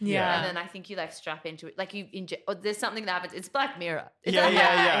glasses. Yeah. And then I think you like strap into it. Like you inject, there's something that happens. It's Black Mirror. It's Yeah, like-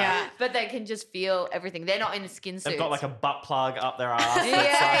 yeah. But they can just feel everything. They're not in skin suits. they've got like a butt plug up their ass.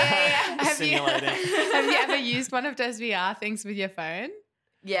 Yeah, that's, yeah. like, simulating. Have you ever used one of those VR things with your phone?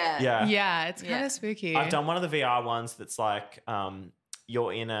 Yeah. Yeah. Yeah, it's kind Yeah. of spooky. I've done one of the VR ones that's like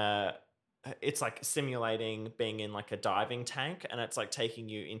you're in it's like simulating being in like a diving tank, and it's like taking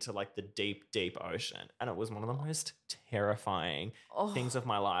you into like the deep, deep ocean. And it was one of the most terrifying things of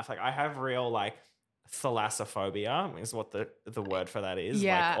my life. Like I have real like thalassophobia is what the word for that is.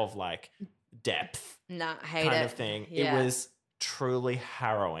 Yeah. Like of like depth Nah, hate kind it. of thing. Yeah. It was truly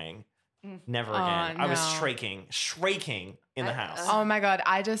harrowing. Never again. I was no. shrieking in the house. Oh my God,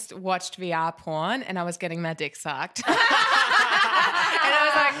 I just watched VR porn and I was getting my dick sucked. And I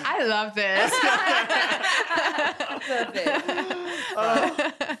was like, I love this. Perfect.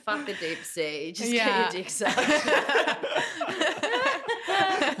 Fuck the deep sea. Just Yeah. get your dick sucked.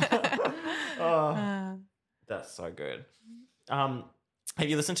 That's so good. Have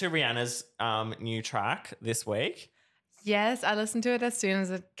you listened to Rihanna's new track this week? Yes, I listened to it as soon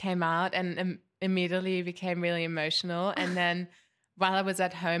as it came out and immediately became really emotional. And then while I was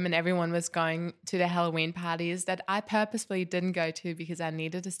at home and everyone was going to the Halloween parties that I purposefully didn't go to because I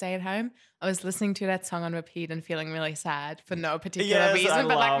needed to stay at home, I was listening to that song on repeat and feeling really sad for no particular Yes, reason, I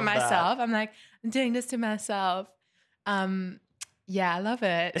but like love myself. that. I'm like, I'm doing this to myself. Yeah, I love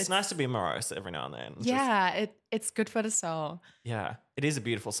it. It's nice to be morose every now and then. Just- Yeah, it's good for the soul. yeah. It is a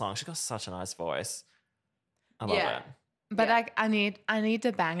beautiful song. She's got such a nice voice. I love Yeah. it. But Yeah. like I need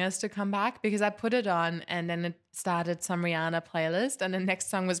the bangers to come back because I put it on and then it started some Rihanna playlist and the next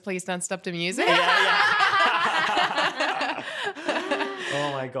song was Please Don't Stop the Music.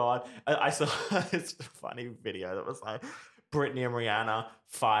 Oh my God. I saw this funny video that was like Britney and Rihanna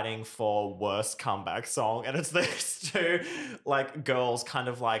fighting for worst comeback song. And it's these two like girls kind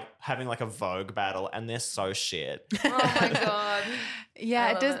of like having like a Vogue battle, and they're so shit. Oh my God. Yeah,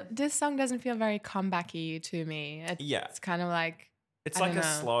 I love it. this song doesn't feel very comebacky to me. Yeah. It's kind of like It's I like a don't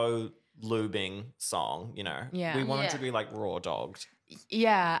know. slow lubing song, you know? Yeah. We want it to Yeah. be like raw dogged.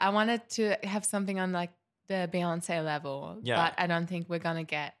 yeah, I wanted to have something on like the Beyonce level, Yeah. but I don't think we're gonna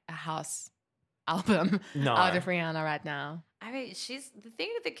get a house album No. out of Rihanna right now. I mean, the thing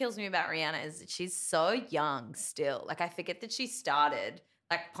that kills me about Rihanna is that she's so young still. Like, I forget that she started,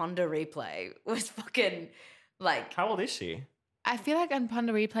 like, Ponder Replay was fucking, like, How old is she? I feel like on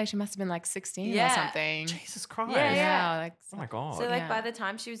Ponder Replay she must have been like 16 or Yeah. something. Jesus Christ. Yeah, like Oh my God. so, like, Yeah. by the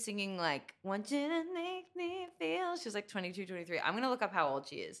time she was singing, like, want you to make me feel, she was, like, 22, 23. I'm going to look up how old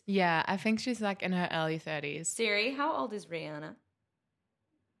she is. yeah, I think she's like in her early 30s. Siri, how old is Rihanna?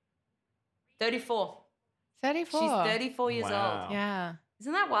 34. 34. She's 34 years Wow. old. Yeah.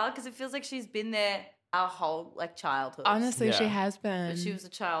 Isn't that wild? Because it feels like she's been there our whole, like, childhood. Honestly, she Yeah. has been. But she was a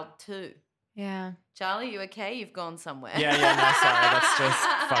child too. Yeah. Charlie, you okay? You've gone somewhere. Yeah, no, sorry. That's just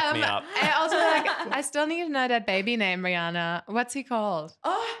fucked me up. I also like I still need to know that baby name, Rihanna. What's he called?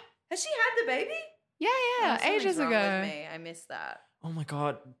 Oh, has she had the baby? Yeah, Oh, ages something's wrong ago. with me. I missed that. Oh my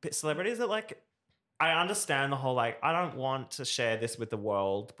God. But celebrities are like, I understand the whole like, I don't want to share this with the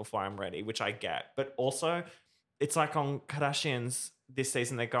world before I'm ready, which I get. But also, it's like on Kardashians this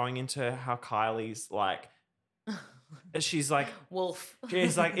season, they're going into how Kylie's like, she's like, Wolf.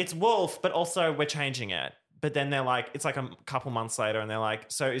 she's like, it's Wolf, but also we're changing it. But then they're like, it's like a couple months later and they're like,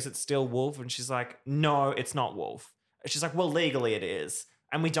 so is it still Wolf? And she's like, no, it's not Wolf. And she's like, well, legally it is.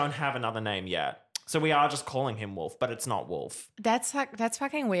 And we don't have another name yet. So we are just calling him Wolf, but it's not Wolf. That's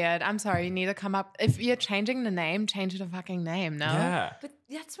fucking weird. I'm sorry. You need to come up. If you're changing the name, change the fucking name. No. Yeah. But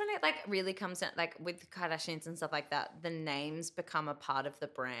that's when it like really comes down, like with Kardashians and stuff like that, the names become a part of the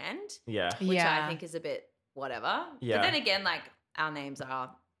brand, Yeah. which Yeah. I think is a bit whatever. Yeah. But then again, like our names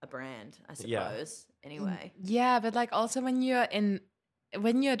are a brand, I Yeah. suppose. Anyway. Yeah, but like also when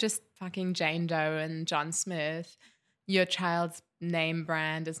you're just fucking Jane Doe and John Smith, your child's name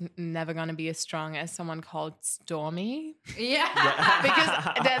brand is never going to be as strong as someone called Stormy. Yeah.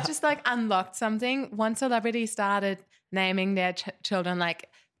 Because that just like unlocked something. One celebrity started naming their children like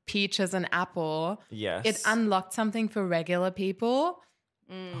Peaches and Apple. Yes. It unlocked something for regular people.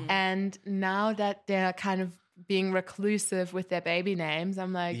 Mm. And now that they're kind of being reclusive with their baby names,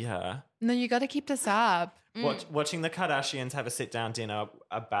 I'm like, Yeah. no, you got to keep this up. Watching the Kardashians have a sit down dinner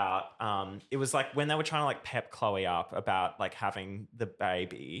about it was like when they were trying to like pep Khloe up about like having the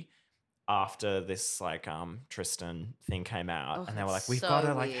baby after this like Tristan thing came out, Oh, and they were like, that's we've so got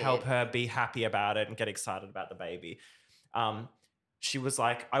to like weird. help her be happy about it and get excited about the baby. She was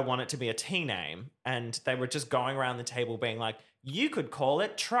like, I want it to be a T name, and they were just going around the table being like, you could call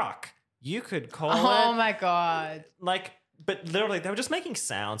it Truck, you could call Oh it my God. like, but literally they were just making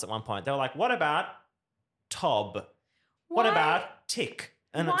sounds at one point. They were like, what about Tob? What Why- about Tick?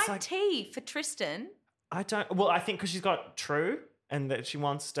 And Why it's like, T for Tristan? I don't, well, I think because she's got True and that she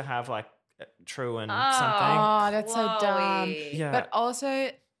wants to have like True and Oh. something. Oh, that's so dumb. Chloe. Yeah. But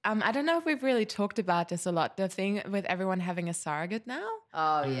also, I don't know if we've really talked about this a lot, the thing with everyone having a surrogate now.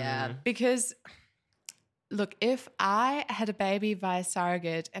 Oh, yeah. Because, look, if I had a baby via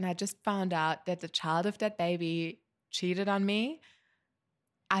surrogate and I just found out that the child of that baby cheated on me,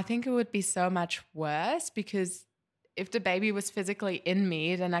 I think it would be so much worse because if the baby was physically in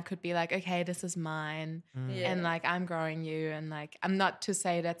me, then I could be like, okay, this is mine. Yeah. And like, I'm growing you. And like, I'm not to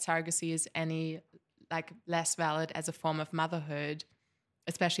say that surrogacy is any like less valid as a form of motherhood,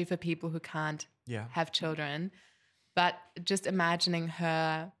 especially for people who can't Yeah. have children. But just imagining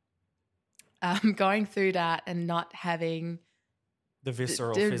her going through that and not having The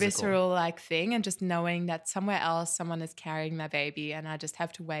visceral, the physical. visceral like thing, and just knowing that somewhere else someone is carrying my baby, and I just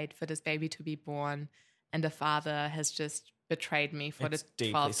have to wait for this baby to be born, and the father has just betrayed me for It's the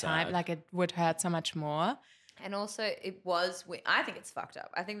deeply 12th time. sad. Like it would hurt so much more. And also, it was. I think it's fucked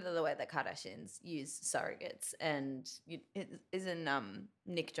up. I think that the way that Kardashians use surrogates, and isn't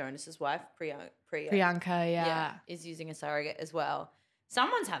Nick Jonas's wife, Priyanka, yeah. is using a surrogate as well.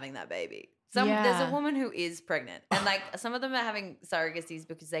 Someone's having that baby. Yeah. There's a woman who is pregnant, and like some of them are having surrogacies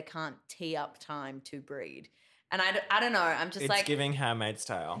because they can't tee up time to breed. And I don't know. I'm just It's like, giving Handmaid's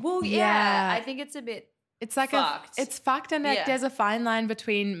Tale. well, Yeah. yeah. I think it's a bit. It's like Fucked. it's fucked, and like Yeah. there's a fine line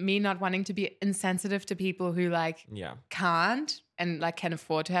between me not wanting to be insensitive to people who like Yeah. can't and like can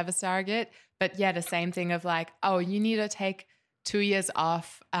afford to have a surrogate, but yeah, the same thing of like, oh, you need to take 2 years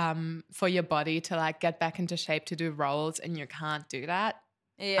off for your body to like get back into shape to do roles, and you can't do that.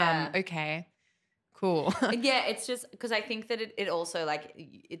 Yeah. Okay, cool. Yeah, it's just because I think that it also like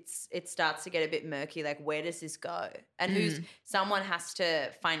it starts to get a bit murky. Like, where does this go? And someone has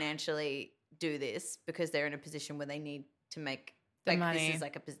to financially do this because they're in a position where they need to make The like money. this is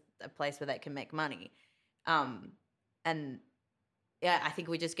like a place where they can make money. And yeah, I think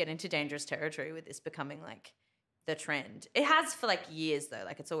we just get into dangerous territory with this becoming like the trend. It has for like years though,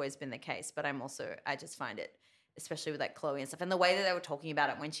 like it's always been the case. But I just find it, especially with like Khloe and stuff, and the way that they were talking about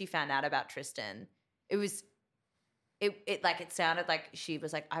it when she found out about Tristan. It like it sounded like she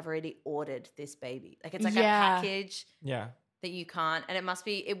was like, I've already ordered this baby. Like it's like Yeah. a package Yeah. that you can't, and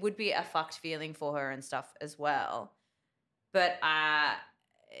it would be a fucked feeling for her and stuff as well. But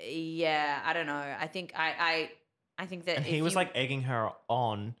yeah, I don't know. I think I think that And if he was you- like egging her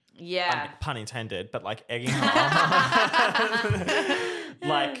on. yeah. Pun intended, but like egging her on.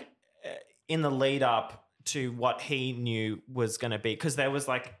 Like in the lead up to what he knew was going to be. Because there was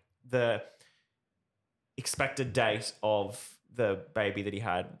like the expected date of the baby that he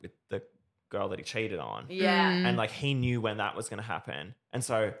had with the girl that he cheated on. Yeah. And like he knew when that was going to happen. And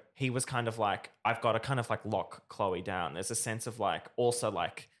so he was kind of like, I've got to kind of like lock Khloe down. There's a sense of like also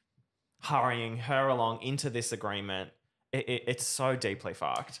like hurrying her along into this agreement It's so deeply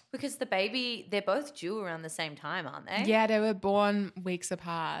fucked. Because the baby, they're both due around the same time, aren't they? Yeah, they were born weeks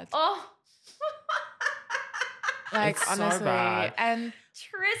apart. Oh, Like, It's so honestly. bad. And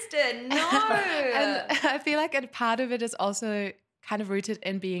Tristan, no. and I feel like a part of it is also kind of rooted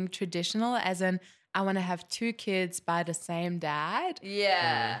in being traditional, as in I want to have 2 kids by the same dad.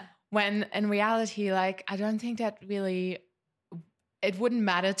 yeah. When in reality, like, I don't think that really, it wouldn't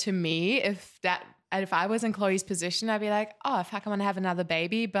matter to me if I was in Chloe's position, I'd be like, oh, fuck, I want to have another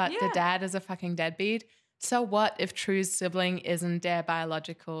baby, but the Yeah. dad is a fucking deadbeat. So what if True's sibling isn't their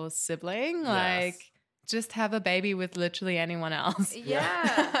biological sibling? Yes. Like, just have a baby with literally anyone else.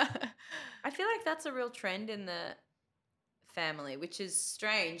 Yeah. I feel like that's a real trend in the family, which is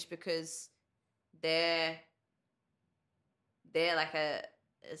strange because they're like a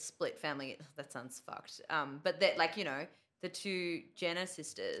split family. That sounds fucked. But they're like, you know, the 2 Jenner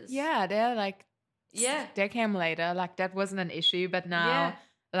sisters. Yeah, they're like, Yeah. they came later. Like, that wasn't an issue, but now, Yeah.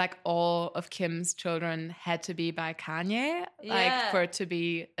 like, all of Kim's children had to be by Kanye, like, Yeah. for it to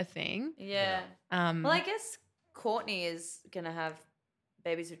be a thing. Yeah. Well, I guess Courtney is going to have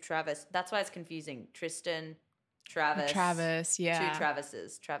babies with Travis. That's why it's confusing. Tristan, Travis. Yeah. 2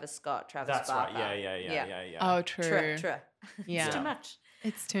 Travises. Travis Scott, Travis That's Barker. right. Yeah. Oh, true. Yeah. It's too much.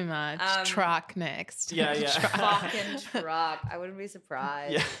 It's too much. Um, Truck next. Yeah. Fucking truck. I wouldn't be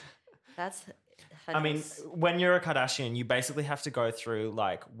surprised. Yeah. That's I mean, when you're a Kardashian, you basically have to go through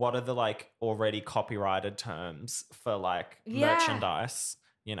like what are the like already copyrighted terms for like Yeah. merchandise,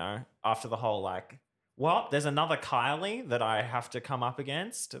 you know, after the whole like, what? There's another Kylie that I have to come up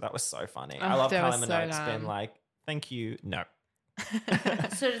against. That was so funny. I Oh, love that was Kylie so Minogue's been dumb. like, thank you. No.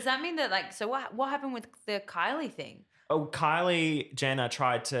 So does that mean that like, so what happened with the Kylie thing? Oh, Kylie Jenner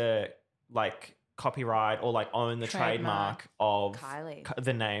tried to like copyright or like own the trademark of Kylie.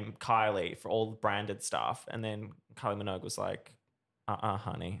 the name Kylie for all the branded stuff. And then Kylie Minogue was like,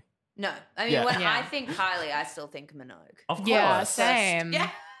 honey. No. I mean, Yeah. when Yeah. I think Kylie, I still think Minogue. Of course. Yeah, same. Yeah.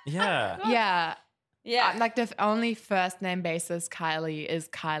 Yeah. Yeah. Yeah. Like, the only first name basis Kylie is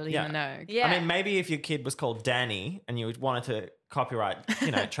Kylie Yeah. Minogue. Yeah. I mean, maybe if your kid was called Danny and you wanted to copyright,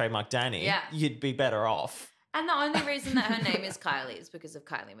 trademark Danny, Yeah. you'd be better off. And the only reason that her name is Kylie is because of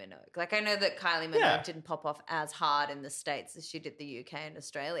Kylie Minogue. Like, I know that Kylie Minogue Yeah. didn't pop off as hard in the States as she did the UK and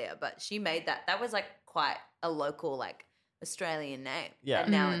Australia, but she made that. That was like quite a local, like, Australian name. Yeah.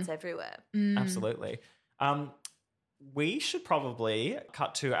 And now it's everywhere. Absolutely. We should probably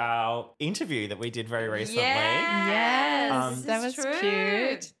cut to our interview that we did very recently. Yes. That this was is true.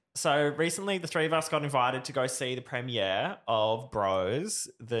 cute. So recently, the 3 of us got invited to go see the premiere of Bros,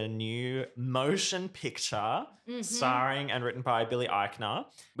 the new motion picture starring and written by Billy Eichner.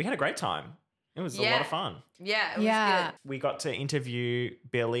 We had a great time. It was a lot Yeah. of fun. Yeah, it was Yeah. good. We got to interview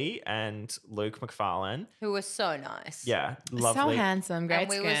Billy and Luke McFarlane. Who was so nice. Yeah, So lovely. handsome. Great And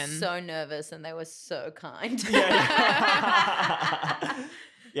we skin. were so nervous and they were so kind. Yeah.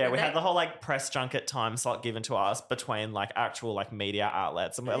 Yeah, we They- had the whole like press junket time slot given to us between like actual like media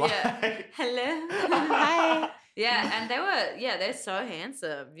outlets, and we're like, Yeah. Hello. Hi. Yeah, and they're so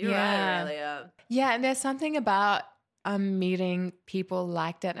handsome. You're Yeah. right, really are. Yeah, and there's something about meeting people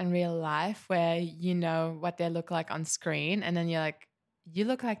like that in real life where you know what they look like on screen, and then you're like, you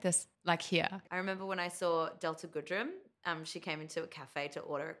look like this, like here. I remember when I saw Delta Goodrum, she came into a cafe to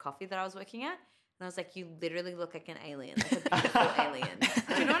order a coffee that I was working at. And I was like, you literally look like an alien, like a beautiful alien. Do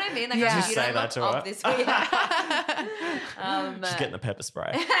you know what I mean? Like, Yeah. I was Did like, you say don't that look to of her? this way. she's getting the pepper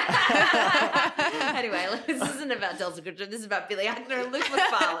spray. Anyway, this isn't about Delta Goodrum. This is about Billy Eichner and Luke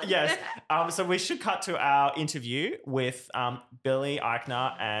McFarlane. Yes. So we should cut to our interview with Billy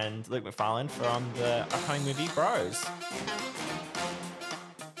Eichner and Luke McFarlane from the upcoming movie Bros.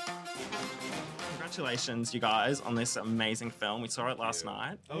 Congratulations, you guys, on this amazing film. We saw it last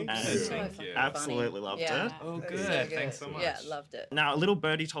night. Oh, and good. Thank you. Absolutely loved Yeah. it. Oh, It was good. so Thanks so much. Yeah, loved it. Now, a little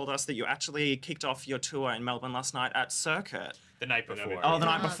birdie told us that you actually kicked off your tour in Melbourne last night at Circuit. The night before. Oh, the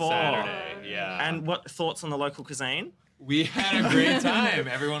night before. Saturday, yeah. And what thoughts on the local cuisine? We had a great time.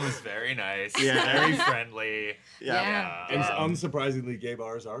 Everyone was very nice. Yeah. Very friendly. Yeah. And Um, unsurprisingly, gay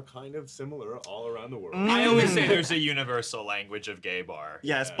bars are kind of similar all around the world. I always say there's a universal language of gay bar.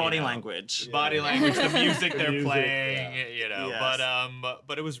 Yes, body You know, language. Body language, the music they're music, playing, yeah. you know. Yes.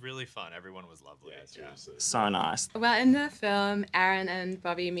 But it was really fun. Everyone was lovely. Yeah, seriously. So nice. Well, in the film, Aaron and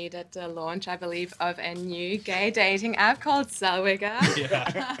Bobby meet at the launch, I believe, of a new gay dating app called Zellweger. Yeah.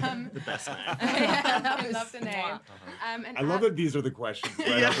 The best name. I love the name. And I love that these are the questions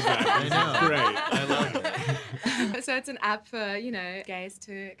right off the bat. I This know. is great. I love it. So it's an app for, gays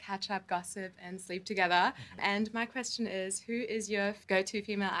to catch up, gossip, and sleep together. And my question is, who is your go-to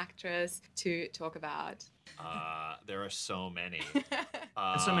female actress to talk about? There are so many.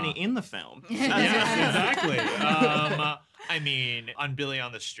 And so many in the film. Yes, exactly. I mean, on Billy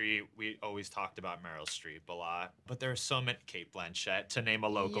on the Street, we always talked about Meryl Streep a lot, but there are so many. Kate Blanchett, to name a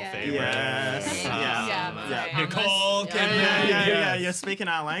local favorite. Yes. Nicole Kidman. Yeah. You're speaking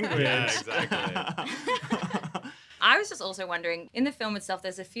our language. Yeah, exactly. I was just also wondering, in the film itself,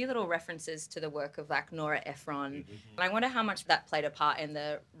 there's a few little references to the work of like Nora Ephron. And I wonder how much that played a part in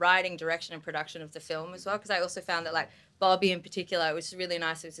the writing, direction, and production of the film as well. Because I also found that like Bobby in particular, it was really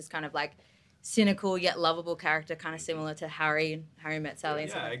nice. It was this kind of like cynical yet lovable character, kind of similar to Harry Met Sally and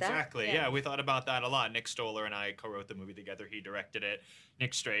stuff like that. Exactly. Yeah, we thought about that a lot. Nick Stoller and I co-wrote the movie together. He directed it.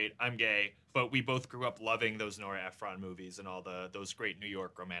 Nick's straight, I'm gay, but we both grew up loving those Nora Ephron movies and all those great New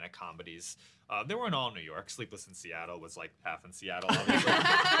York romantic comedies. They weren't all New York. Sleepless in Seattle was like half in Seattle,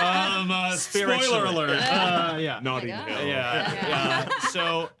 obviously. Spoiler alert. Notting Hill. Yeah.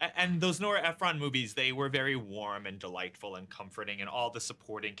 So, and those Nora Ephron movies, they were very warm and delightful and comforting, and all the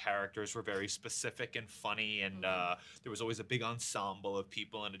supporting characters were very specific and funny, and there was always a big ensemble of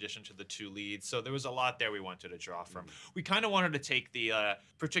people in addition to the two leads. So there was a lot there we wanted to draw from. We kind of wanted to take the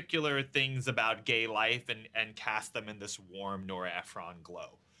particular things about gay life and cast them in this warm Nora Ephron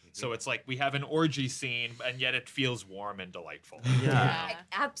glow. So it's like we have an orgy scene, and yet it feels warm and delightful. Yeah.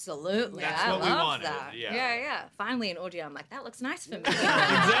 Absolutely. That's I what we love wanted. that. Yeah. Finally, an orgy. I'm like, that looks nice for me.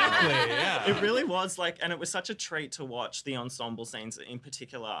 Exactly. Yeah. It really was like, and it was such a treat to watch the ensemble scenes in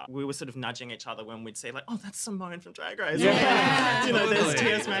particular. We were sort of nudging each other when we'd say like, oh, that's Simone from Drag Race. Yeah. You know, there's Totally.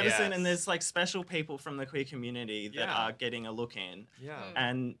 T.S. Madison, Yes. and there's like special people from the queer community that are getting a look in. Yeah.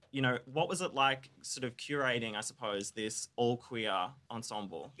 And, you know, what was it like sort of curating, I suppose, this all queer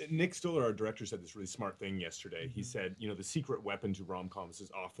ensemble? Nick Stoller, our director, said this really smart thing yesterday. He said, you know, the secret weapon to rom-coms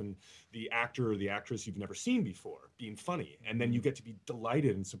is often the actor or the actress you've never seen before being funny. And then you get to be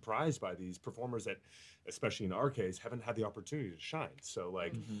delighted and surprised by these performers that, especially in our case, haven't had the opportunity to shine. So,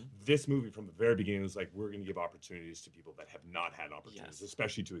 like, this movie from the very beginning was like, we're going to give opportunities to people that have not had opportunities,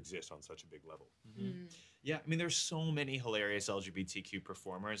 especially to exist on such a big level. Yeah, I mean, there's so many hilarious LGBTQ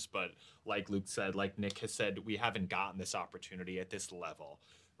performers, but like Luke said, like Nick has said, we haven't gotten this opportunity at this level,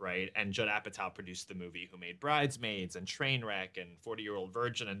 right? And Judd Apatow produced the movie who made Bridesmaids and Trainwreck and 40-Year-Old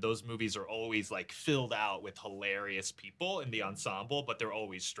Virgin, and those movies are always like filled out with hilarious people in the ensemble, but they're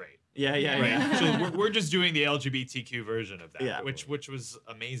always straight. Yeah. So we're just doing the LGBTQ version of that, Yeah. which was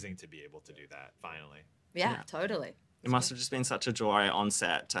amazing to be able to do that finally. Yeah, totally. It must have just been such a joy on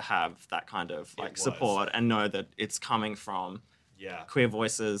set to have that kind of like was. support and know that it's coming from queer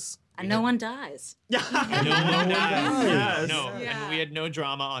voices. And no one dies. No one dies. Yes. No, and we had no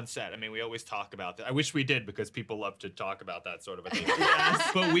drama on set. I mean, we always talk about that. I wish we did because people love to talk about that sort of a thing.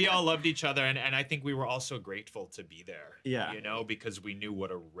 But we all loved each other, and I think we were also grateful to be there. Yeah. You know, because we knew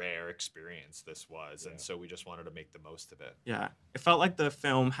what a rare experience this was, and so we just wanted to make the most of it. Yeah. It felt like the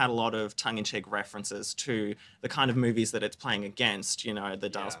film had a lot of tongue-in-cheek references to the kind of movies that it's playing against, you know, the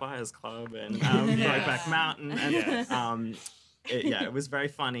Dallas Buyers Club and Brokeback Mountain. And, it was very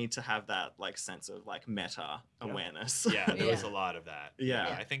funny to have that like sense of like meta awareness. Yeah, there was a lot of that.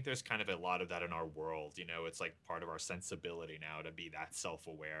 Yeah. I think there's kind of a lot of that in our world. You know, it's like part of our sensibility now to be that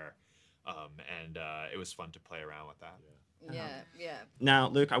self-aware. And it was fun to play around with that. Yeah. Now,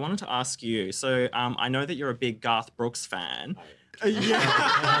 Luke, I wanted to ask you. So I know that you're a big Garth Brooks fan. We're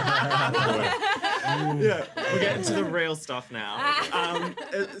getting to the real stuff now.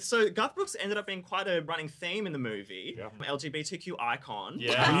 So Garth Brooks ended up being quite a running theme in the movie. LGBTQ icon.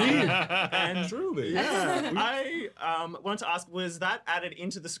 And truly. I wanted to ask, was that added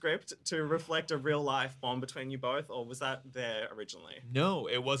into the script to reflect a real life bond between you both, or was that there originally? No,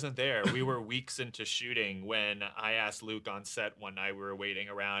 it wasn't there. We were weeks into shooting when I asked Luke on set one night. We were waiting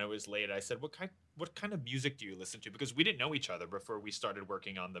around. It was late. I said, what kind of music do you listen to? Because we didn't know each other before we started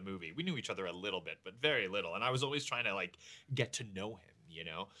working on the movie. We knew each other a little bit, but very little. And I was always trying to like get to know him, you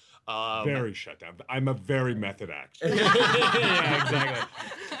know? Very shut down. I'm a very method actor. Yeah,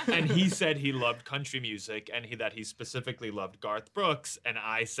 exactly. And he said he loved country music and that he specifically loved Garth Brooks. And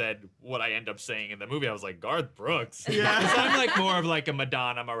I said what I end up saying in the movie. I was like, Garth Brooks? Yeah. Because I'm like more of like a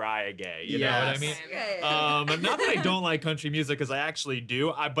Madonna, Mariah gay. You know what I mean? Not that I don't like country music, because I actually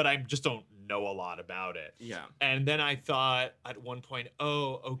do, but I just don't know a lot about it. Yeah. And then I thought at one point,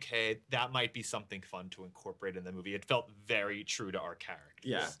 oh, okay, that might be something fun to incorporate in the movie. It felt very true to our characters.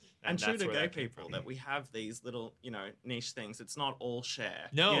 Yeah. And true that's to where gay that came people from. that we have these little, you know, niche things. It's not all share.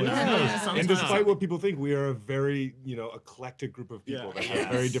 No, you know? it's not. And despite what people think, we are a very, eclectic group of people that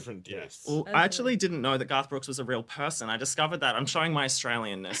have very different tastes. Well, I actually didn't know that Garth Brooks was a real person. I discovered that. I'm showing my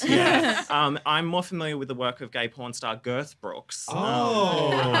Australianness here. I'm more familiar with the work of gay porn star Girth Brooks.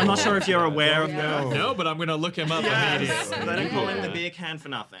 I'm not sure if you're aware Where? no. No, but I'm going to look him up Yes. immediately. They don't call him the beer can for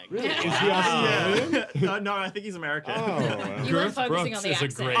nothing. Really? Is he Australian? No, I think he's American. Oh, wow. You weren't Girth focusing Brooks on the is a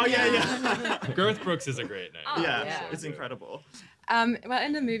accent. great Oh, yeah, name. yeah. Girth Brooks is a great name. yeah, it's incredible. Well,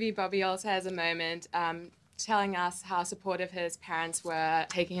 in the movie, Bobby also has a moment telling us how supportive his parents were,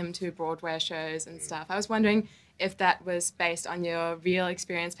 taking him to Broadway shows and stuff. I was wondering if that was based on your real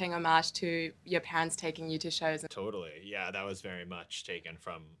experience, paying homage to your parents taking you to shows. Totally. Yeah, that was very much taken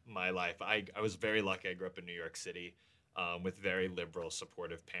from my life. I was very lucky. I grew up in New York City with very liberal,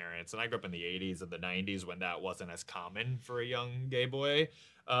 supportive parents. And I grew up in the 80s and the 90s when that wasn't as common for a young gay boy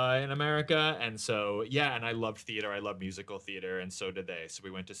in America. And so, yeah, and I loved theater. I loved musical theater, and so did they. So we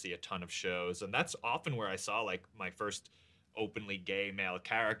went to see a ton of shows. And that's often where I saw, like, my first openly gay male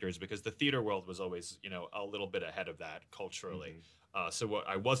characters, because the theater world was always, you know, a little bit ahead of that culturally. So what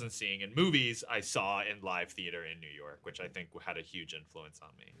I wasn't seeing in movies, I saw in live theater in New York, which I think had a huge influence on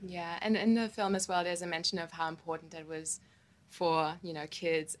me. Yeah, and in the film as well, there's a mention of how important it was for, you know,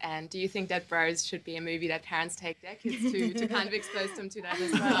 kids. And do you think that Bros should be a movie that parents take their kids to kind of expose them to that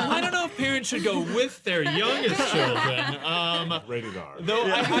as well? I don't know if parents should go with their youngest children. Rated R. Though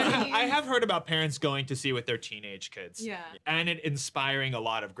I have heard about parents going to see with their teenage kids. Yeah. And it inspiring a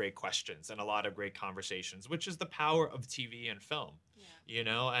lot of great questions and a lot of great conversations, which is the power of TV and film. You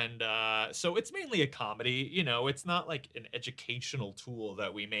know, and so it's mainly a comedy. You know, it's not like an educational tool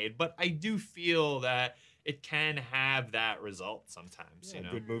that we made, but I do feel that it can have that result sometimes. You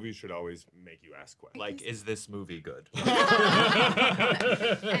know, Good movies should always make you ask questions. like, is this movie good?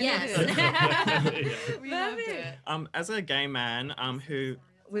 Yes. We loved it. As a gay man, who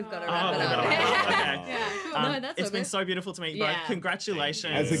We've got to Oh, wrap it we've up. got to wrap it up. Okay. Yeah, cool. No, that's it's all been good. so beautiful to meet you both. Yeah.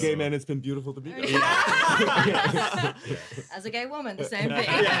 Congratulations. As a gay man, it's been beautiful to be there. As a gay woman, the same thing.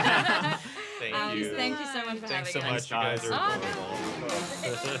 Thank you. Thank you so much for Thanks so having us. much. You guys are Oh,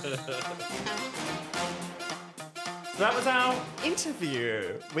 adorable. So that was our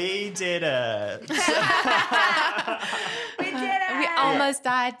interview. We did it. We did it. We almost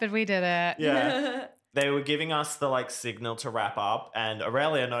died, but we did it. Yeah. They were giving us the signal to wrap up, and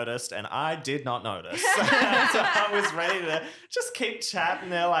Aurelia noticed, and I did not notice. So I was ready to just keep chatting.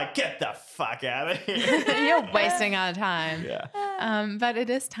 They're like, "Get the fuck out of here!" You're wasting our time. Yeah. But it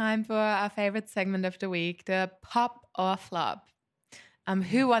is time for our favorite segment of the week, the pop or flop.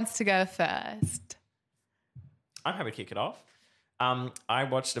 Who wants to go first? I'm happy to kick it off. I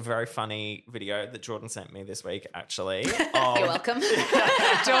watched a very funny video that Jordan sent me this week, actually. You're welcome.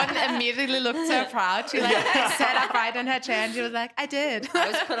 Jordan immediately looked so proud. She sat up right in her chair and she was like, I did. I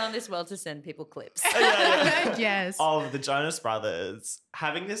was put on this world to send people clips. Yes. Of the Jonas Brothers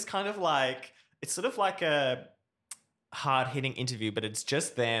having this kind of it's sort of like a hard-hitting interview, but it's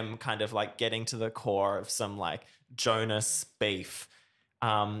just them kind of getting to the core of some Jonas beef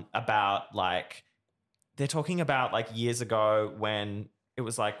about they're talking about years ago when it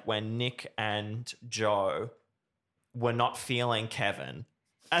was when Nick and Joe were not feeling Kevin.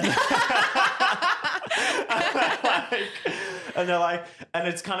 And and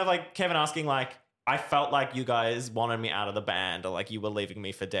it's kind of Kevin asking I felt like you guys wanted me out of the band, or you were leaving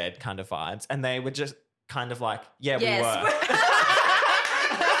me for dead kind of vibes. And they were just kind of yeah, we were.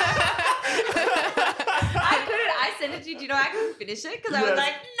 I sent it to you. Do you know I couldn't finish it? Because I was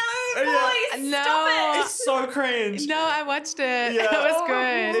like, no, boys, No. stop it. It's so cringe. No, I watched it. Yeah. It was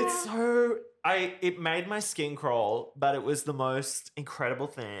good. It's so it made my skin crawl, but it was the most incredible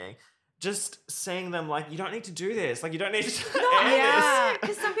thing. Just seeing them you don't need to do this. You don't need to Yeah.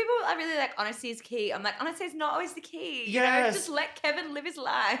 Because some people are really honesty is key. I'm honesty is not always the key. You know, Yes. just let Kevin live his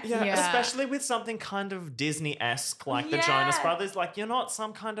life. Yeah, Yeah. especially with something kind of Disney-esque the Yeah. Jonas Brothers. You're not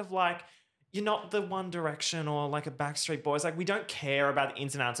some kind of you're not the One Direction or a Backstreet Boys. We don't care about the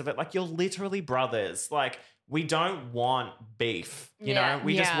ins and outs of it. You're literally brothers. We don't want beef. You Yeah. know,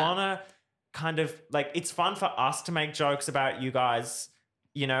 we just Yeah. want to kind of it's fun for us to make jokes about you guys,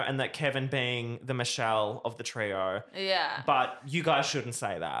 you know, and that Kevin being the Michelle of the trio. Yeah. But you guys shouldn't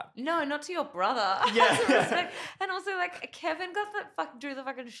say that. No, not to your brother. Yeah. Respect. And also, Kevin got drew the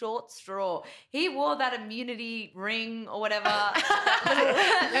fucking short straw. He wore that immunity ring or whatever.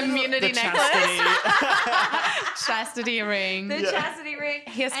 Immunity The necklace. Chastity ring. The chastity ring.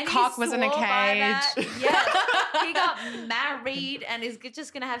 His And he cock was in a swore by that. cage. Yeah. He got married and is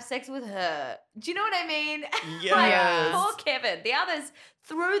just going to have sex with her. Do you know what I mean? Yes. Poor Kevin. The others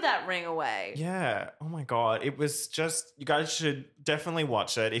threw that ring away. Yeah. Oh my God. It was just, you guys should definitely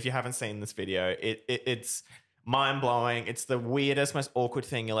watch it if you haven't seen this video. It's mind-blowing. It's the weirdest, most awkward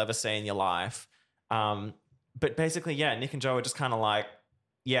thing you'll ever see in your life. But basically, yeah, Nick and Joe were just kind of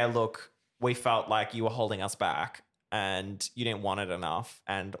yeah, look, we felt like you were holding us back. and you didn't want it enough.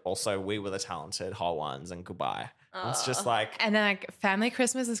 And also we were the talented whole ones and goodbye. It's just like... And then like family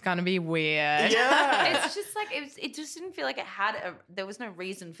Christmas is going to be weird. Yeah. It's just like, it just didn't feel like it had there was no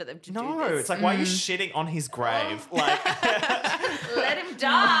reaon for them to do this. No, it's like, why are you shitting on his grave? Like, let him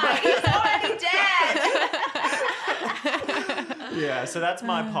die. He's already dead. yeah, so that's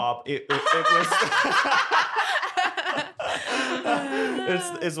my pop. It was...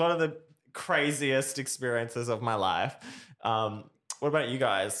 it's one of the craziest experiences of my life. What about you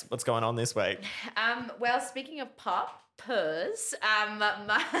guys? What's going on this week? Well, speaking of poppers, I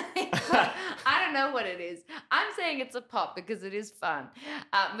don't know what it is. I'm saying it's a pop because it is fun.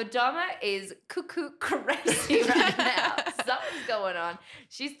 Madonna is cuckoo crazy right now. Something's going on.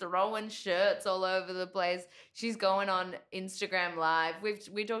 She's throwing shirts all over the place. She's going on Instagram Live.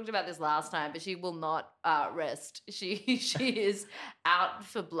 We talked about this last time, but she will not rest. She is out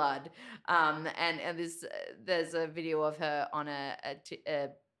for blood. And there's a video of her on an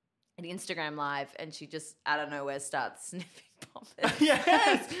Instagram Live, and she just out of nowhere starts sniffing poppers.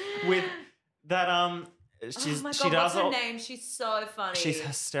 Yes, with that Oh my God, what's her name? She's so funny. She's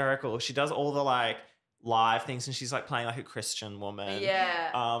hysterical. She does all the like live things, and she's like playing like a Christian woman. Yeah.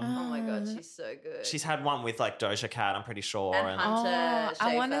 Oh my God, she's so good. She's had one with like Doja Cat, I'm pretty sure. And Hunter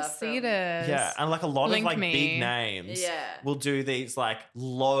I want to Schafer see this. Yeah, and like a lot Link of like me. big names Yeah. will do these like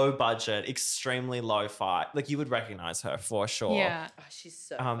low budget, extremely lo-fi. Like you would recognize her for sure. Yeah. Oh, she's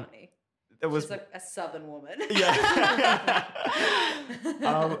so funny. It was She's like a Southern woman. yeah.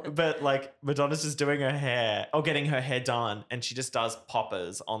 But like Madonna's just doing her hair or getting her hair done, and she just does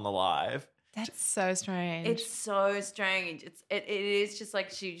poppers on the live. That's so strange. It's so strange. It is just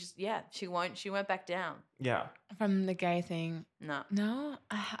like she won't back down. Yeah. From the gay thing. No. No?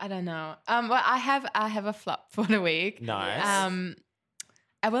 I don't know. Well, I have a flop for the week. Nice.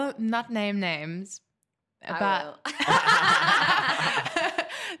 I will not name names. But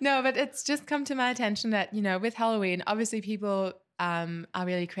no, but it's just come to my attention that, you know, with Halloween, obviously people are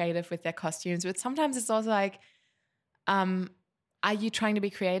really creative with their costumes, but sometimes it's also like, are you trying to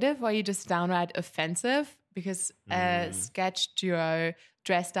be creative or are you just downright offensive? Because a sketch duo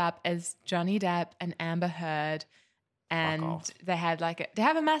dressed up as Johnny Depp and Amber Heard, and they have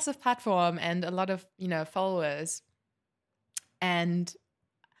a massive platform and a lot of, you know, followers, and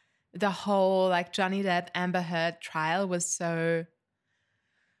the whole like Johnny Depp Amber Heard trial was so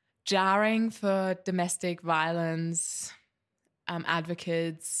jarring for domestic violence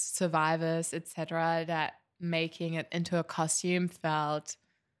advocates, survivors, etc., that making it into a costume felt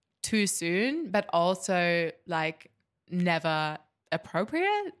too soon, but also like never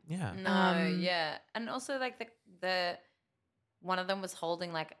appropriate. Yeah. No, yeah. And also like the one of them was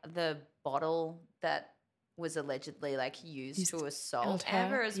holding like the bottle that was allegedly like used to assault her.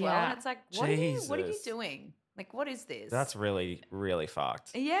 Amber as well. Yeah. And it's like, what are you Jesus. doing? Like, what is this? That's really, really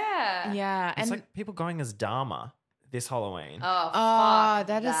fucked. Yeah. Yeah. It's like people going as Dharma this Halloween. Oh, fuck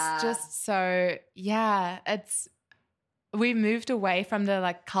that is just so, yeah, we moved away from the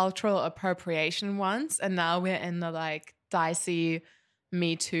like cultural appropriation once, and now we're in the like dicey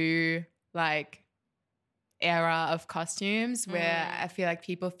Me Too like era of costumes where I feel like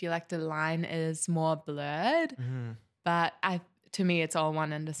people feel like the line is more blurred, but to me it's all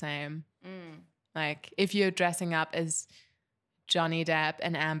one and the same. Like if you're dressing up as Johnny Depp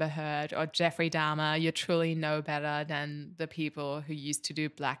and Amber Heard or Jeffrey Dahmer, you truly know better than the people who used to do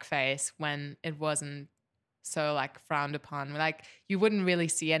blackface when it wasn't so like frowned upon. Like you wouldn't really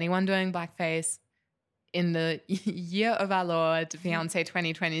see anyone doing blackface in the year of our Lord, Beyonce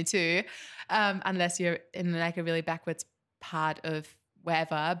 2022, unless you're in like a really backwards part of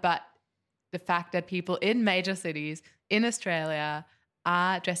wherever. But the fact that people in major cities in Australia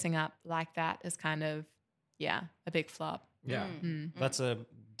are dressing up like that is kind of, a big flop. Yeah. That's a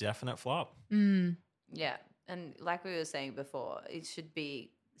definite flop. Yeah. And like we were saying before, it should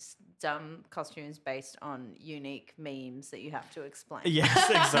be dumb costumes based on unique memes that you have to explain. Yes,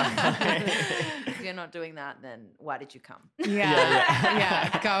 exactly. If you're not doing that, then why did you come?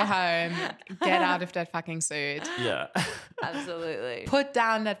 Yeah. Go home. Get out of that fucking suit. Yeah. Absolutely. Put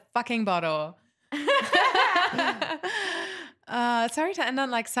down that fucking bottle. Sorry to end on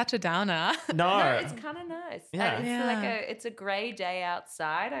like such a downer. No. It's kind of nice. Yeah. And it's a grey day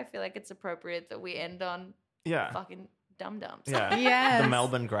outside. I feel like it's appropriate that we end on fucking dum-dums. Yeah. Yes. The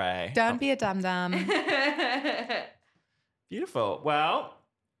Melbourne Grey. Don't be a dum-dum. Beautiful. Well.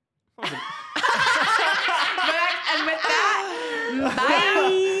 And with that,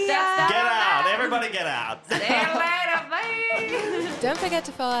 bye. Get out. Everybody get out. See you later. Bye. Don't forget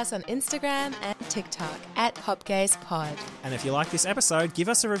to follow us on Instagram at TikTok @PopGazePod. And if you like this episode, give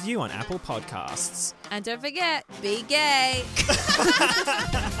us a review on Apple Podcasts. And don't forget, be gay.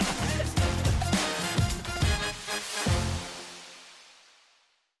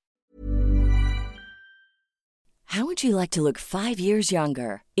 How would you like to look 5 years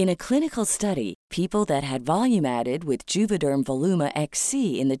younger? In a clinical study, people that had volume added with Juvederm Voluma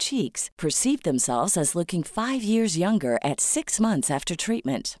XC in the cheeks perceived themselves as looking 5 years younger at 6 months after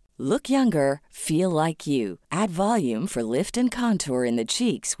treatment. Look younger, feel like you. Add volume for lift and contour in the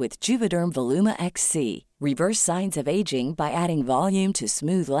cheeks with Juvederm Voluma XC. Reverse signs of aging by adding volume to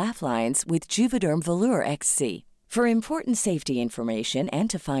smooth laugh lines with Juvederm Volure XC. For important safety information and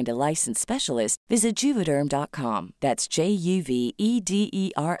to find a licensed specialist, visit Juvederm.com. That's JUVEDERM.com.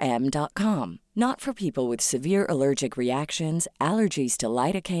 Not for people with severe allergic reactions, allergies to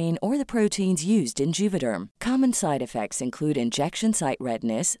lidocaine, or the proteins used in Juvederm. Common side effects include injection site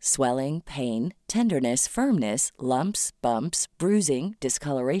redness, swelling, pain, tenderness, firmness, lumps, bumps, bruising,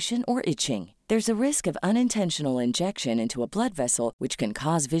 discoloration, or itching. There's a risk of unintentional injection into a blood vessel, which can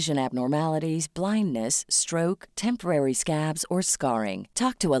cause vision abnormalities, blindness, stroke, temporary scabs, or scarring.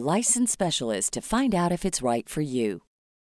 Talk to a licensed specialist to find out if it's right for you.